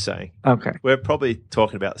get what you're saying. Okay. We're probably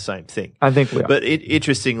talking about the same thing. I think we are. But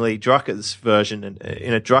interestingly, Drucker's version, and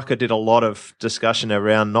Drucker did a lot of discussion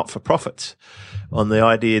around not-for-profits on the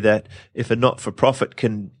idea that if a not-for-profit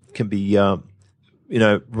can be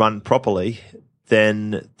run properly,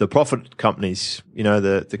 then the profit companies,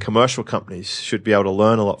 the commercial companies should be able to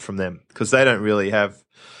learn a lot from them because they don't really have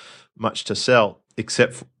much to sell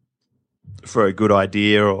except for a good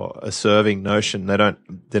idea or a serving notion.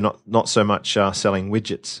 They're not so much selling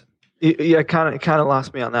widgets. Yeah, kind of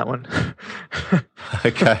lost me on that one.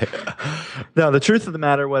 Okay. No, the truth of the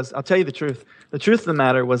matter was, I'll tell you the truth. The truth of the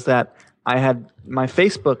matter was that I had my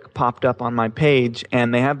Facebook popped up on my page,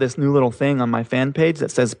 and they have this new little thing on my fan page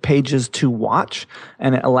that says pages to watch,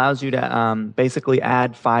 and it allows you to basically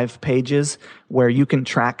add 5 pages where you can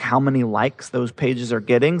track how many likes those pages are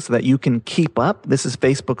getting so that you can keep up. This is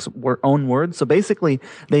Facebook's own words. So basically,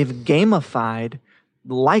 they've gamified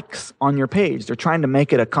likes on your page. They're trying to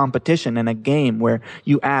make it a competition and a game where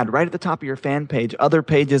you add right at the top of your fan page other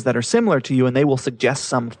pages that are similar to you, and they will suggest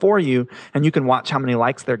some for you, and you can watch how many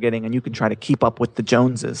likes they're getting, and you can try to keep up with the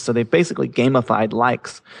Joneses. So they've basically gamified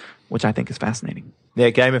likes, which I think is fascinating. Yeah,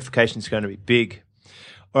 gamification is going to be big.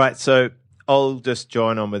 All right, so I'll just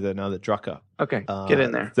join on with another Drucker. Okay, get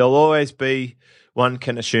in there. There'll always be, one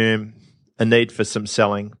can assume, a need for some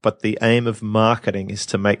selling, but the aim of marketing is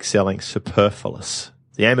to make selling superfluous.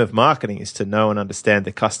 The aim of marketing is to know and understand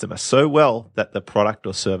the customer so well that the product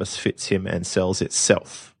or service fits him and sells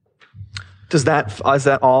itself. Is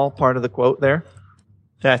that all part of the quote there?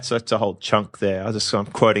 That's a whole chunk there. I'm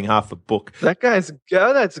quoting half a book. That's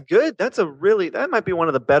good. That might be one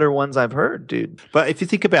of the better ones I've heard, dude. But if you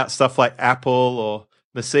think about stuff like Apple or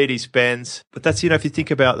Mercedes-Benz, but that's, if you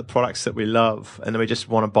think about the products that we love and that we just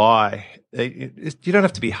want to buy, you don't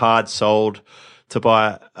have to be hard sold to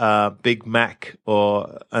buy a Big Mac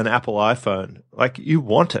or an Apple iPhone. Like, you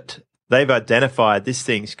want it. They've identified this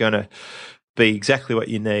thing's going to be exactly what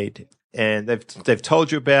you need. And they've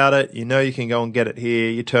told you about it. You know you can go and get it here.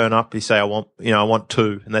 You turn up, you say, I want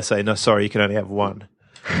 2. And they say, no, sorry, you can only have 1.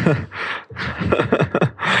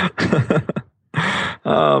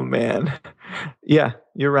 Oh, man. Yeah,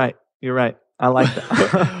 you're right. I like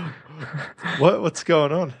that. What's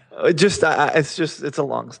going on? It's a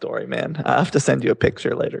long story, man. I have to send you a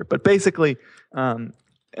picture later. But basically,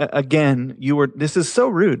 again, this is so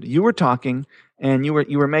rude. You were talking and you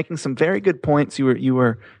were making some very good points.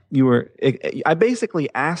 I basically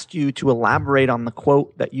asked you to elaborate on the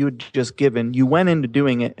quote that you had just given. You went into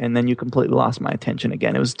doing it, and then you completely lost my attention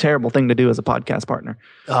again. It was a terrible thing to do as a podcast partner.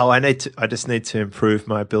 Oh, I just need to improve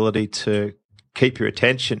my ability to keep your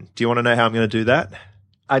attention. Do you want to know how I'm going to do that?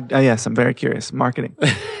 Yes, I'm very curious. Marketing.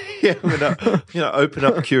 Yeah, I'm going to open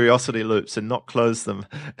up curiosity loops and not close them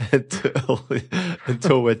until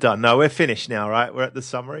we're done. No, we're finished now, right? We're at the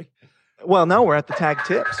summary. Well, no, we're at the tag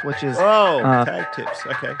tips, which is tag tips.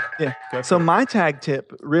 Okay, yeah. So my tag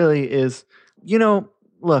tip really is,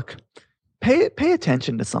 look, pay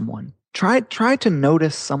attention to someone. Try to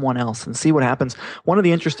notice someone else and see what happens. One of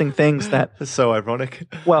the interesting things that it's so ironic.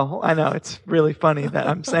 Well, I know it's really funny that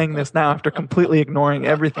I'm saying this now after completely ignoring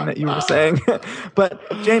everything that you were saying. But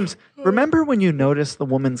James, remember when you noticed the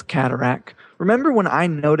woman's cataract? Remember when I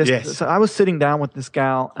noticed? Yes. So I was sitting down with this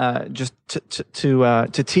gal just to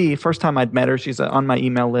tea. First time I'd met her. She's on my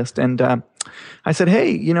email list, and I said,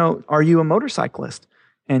 "Hey, are you a motorcyclist?"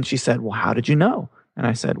 And she said, "Well, how did you know?" And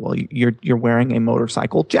I said, "Well, you're wearing a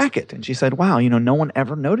motorcycle jacket." And she said, "Wow, no one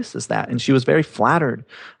ever notices that." And she was very flattered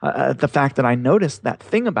at the fact that I noticed that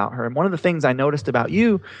thing about her. And one of the things I noticed about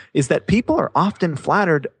you is that people are often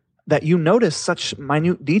flattered that you notice such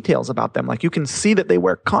minute details about them. Like you can see that they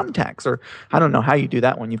wear contacts, or I don't know how you do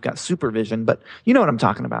that when you've got supervision, but you know what I'm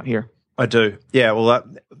talking about here. I do. Yeah, well,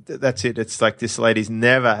 that's it. It's like this lady's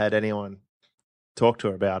never had anyone talk to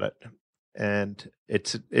her about it. And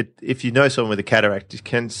if you know someone with a cataract, you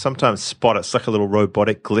can sometimes spot it. It's like a little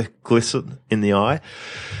robotic glisten in the eye.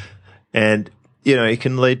 And, it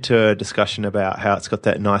can lead to a discussion about how it's got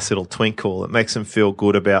that nice little twinkle. It makes them feel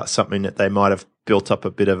good about something that they might have built up a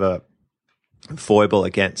bit of a foible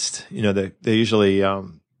against. They're usually a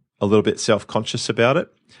little bit self-conscious about it.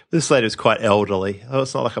 This lady was quite elderly.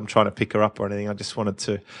 It's not like I'm trying to pick her up or anything. I just wanted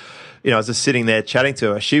to, I was just sitting there chatting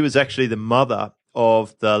to her. She was actually the mother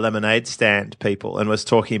of the lemonade stand people and was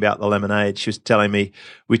talking about the lemonade. She was telling me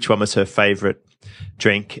which one was her favorite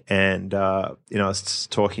drink, and I was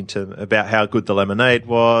talking to them about how good the lemonade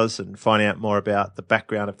was and finding out more about the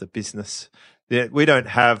background of the business. We don't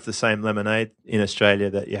have the same lemonade in Australia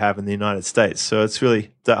that you have in the United States, so it's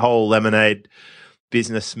really that whole lemonade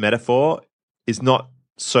business metaphor is not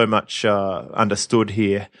so much understood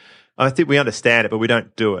here. I think we understand it, but we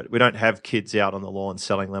don't do it. We don't have kids out on the lawn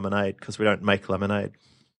selling lemonade because we don't make lemonade.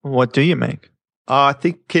 What do you make? I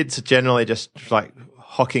think kids are generally just like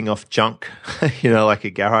hocking off junk, like a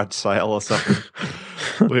garage sale or something.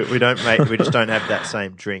 we just don't have that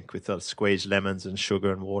same drink with the squeezed lemons and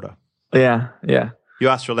sugar and water. Yeah. You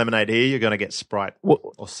ask for a lemonade here, you're going to get Sprite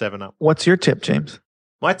or 7-Up. What's your tip, James?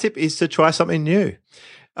 My tip is to try something new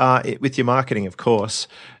with your marketing, of course.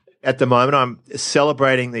 At the moment, I'm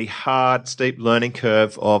celebrating the hard, steep learning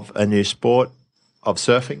curve of a new sport, of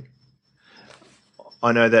surfing.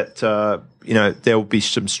 I know that, there will be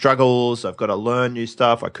some struggles. I've got to learn new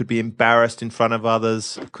stuff. I could be embarrassed in front of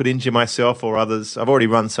others, could injure myself or others. I've already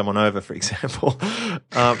run someone over, for example.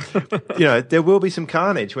 There will be some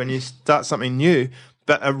carnage when you start something new.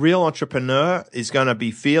 But a real entrepreneur is going to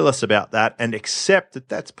be fearless about that and accept that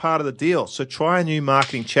that's part of the deal. So try a new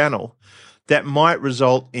marketing channel that might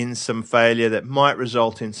result in some failure, that might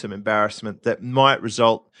result in some embarrassment, that might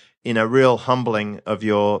result in a real humbling of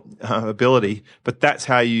your ability. But that's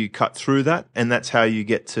how you cut through that, and that's how you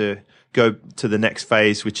get to go to the next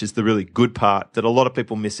phase, which is the really good part that a lot of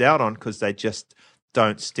people miss out on because they just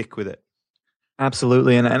don't stick with it.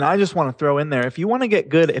 Absolutely. And I just want to throw in there, if you want to get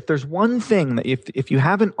good, if there's one thing that if you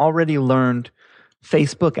haven't already learned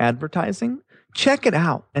Facebook advertising, check it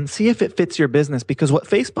out and see if it fits your business, because what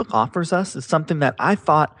Facebook offers us is something that I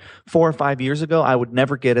thought 4 or 5 years ago I would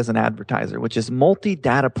never get as an advertiser, which is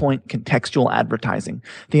multi-data point contextual advertising.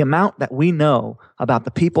 The amount that we know about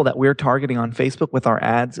the people that we're targeting on Facebook with our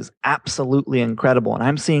ads is absolutely incredible. And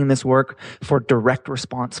I'm seeing this work for direct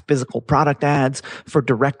response physical product ads, for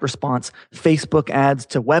direct response Facebook ads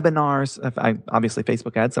to webinars. Obviously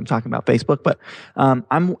Facebook ads, I'm talking about Facebook, but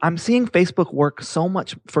I'm seeing Facebook work so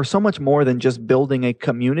much more than just building a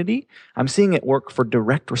community. I'm seeing it work for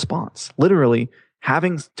direct response. Literally,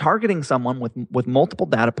 targeting someone with multiple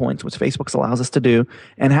data points, which Facebook allows us to do,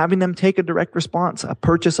 and having them take a direct response, a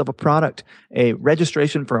purchase of a product, a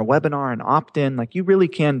registration for a webinar, an opt-in. Like, you really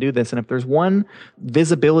can do this. And if there's one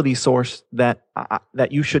visibility source that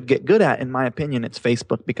you should get good at, in my opinion, it's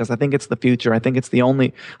Facebook, because I think it's the future. I think it's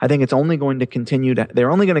only going to continue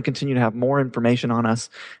they're only going to continue to have more information on us,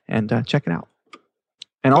 and check it out.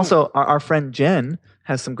 And also, our friend Jen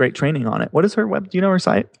has some great training on it. What is her web? Do you know her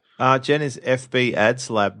site? Jen is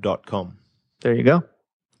fbadslab.com. There you go.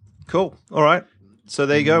 Cool. All right. So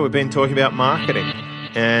there you go. We've been talking about marketing,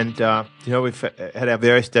 and we've had our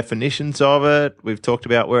various definitions of it. We've talked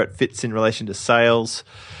about where it fits in relation to sales,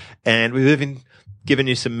 and we've even given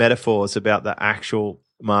you some metaphors about the actual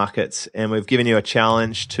markets, and we've given you a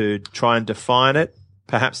challenge to try and define it.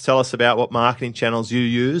 Perhaps tell us about what marketing channels you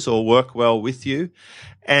use or work well with you,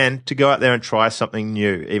 and to go out there and try something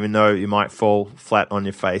new, even though you might fall flat on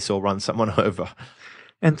your face or run someone over.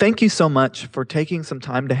 And thank you so much for taking some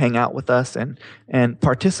time to hang out with us and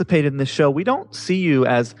participate in this show. We don't see you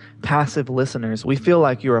as passive listeners. We feel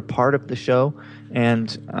like you're a part of the show,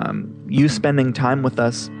 and you spending time with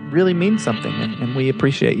us really means something, and we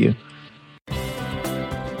appreciate you.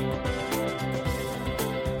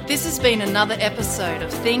 This has been another episode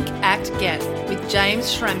of Think, Act, Get with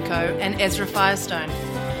James Schramko and Ezra Firestone.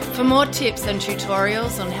 For more tips and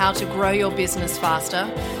tutorials on how to grow your business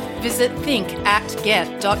faster, visit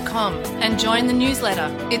thinkactget.com and join the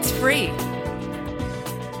newsletter. It's free.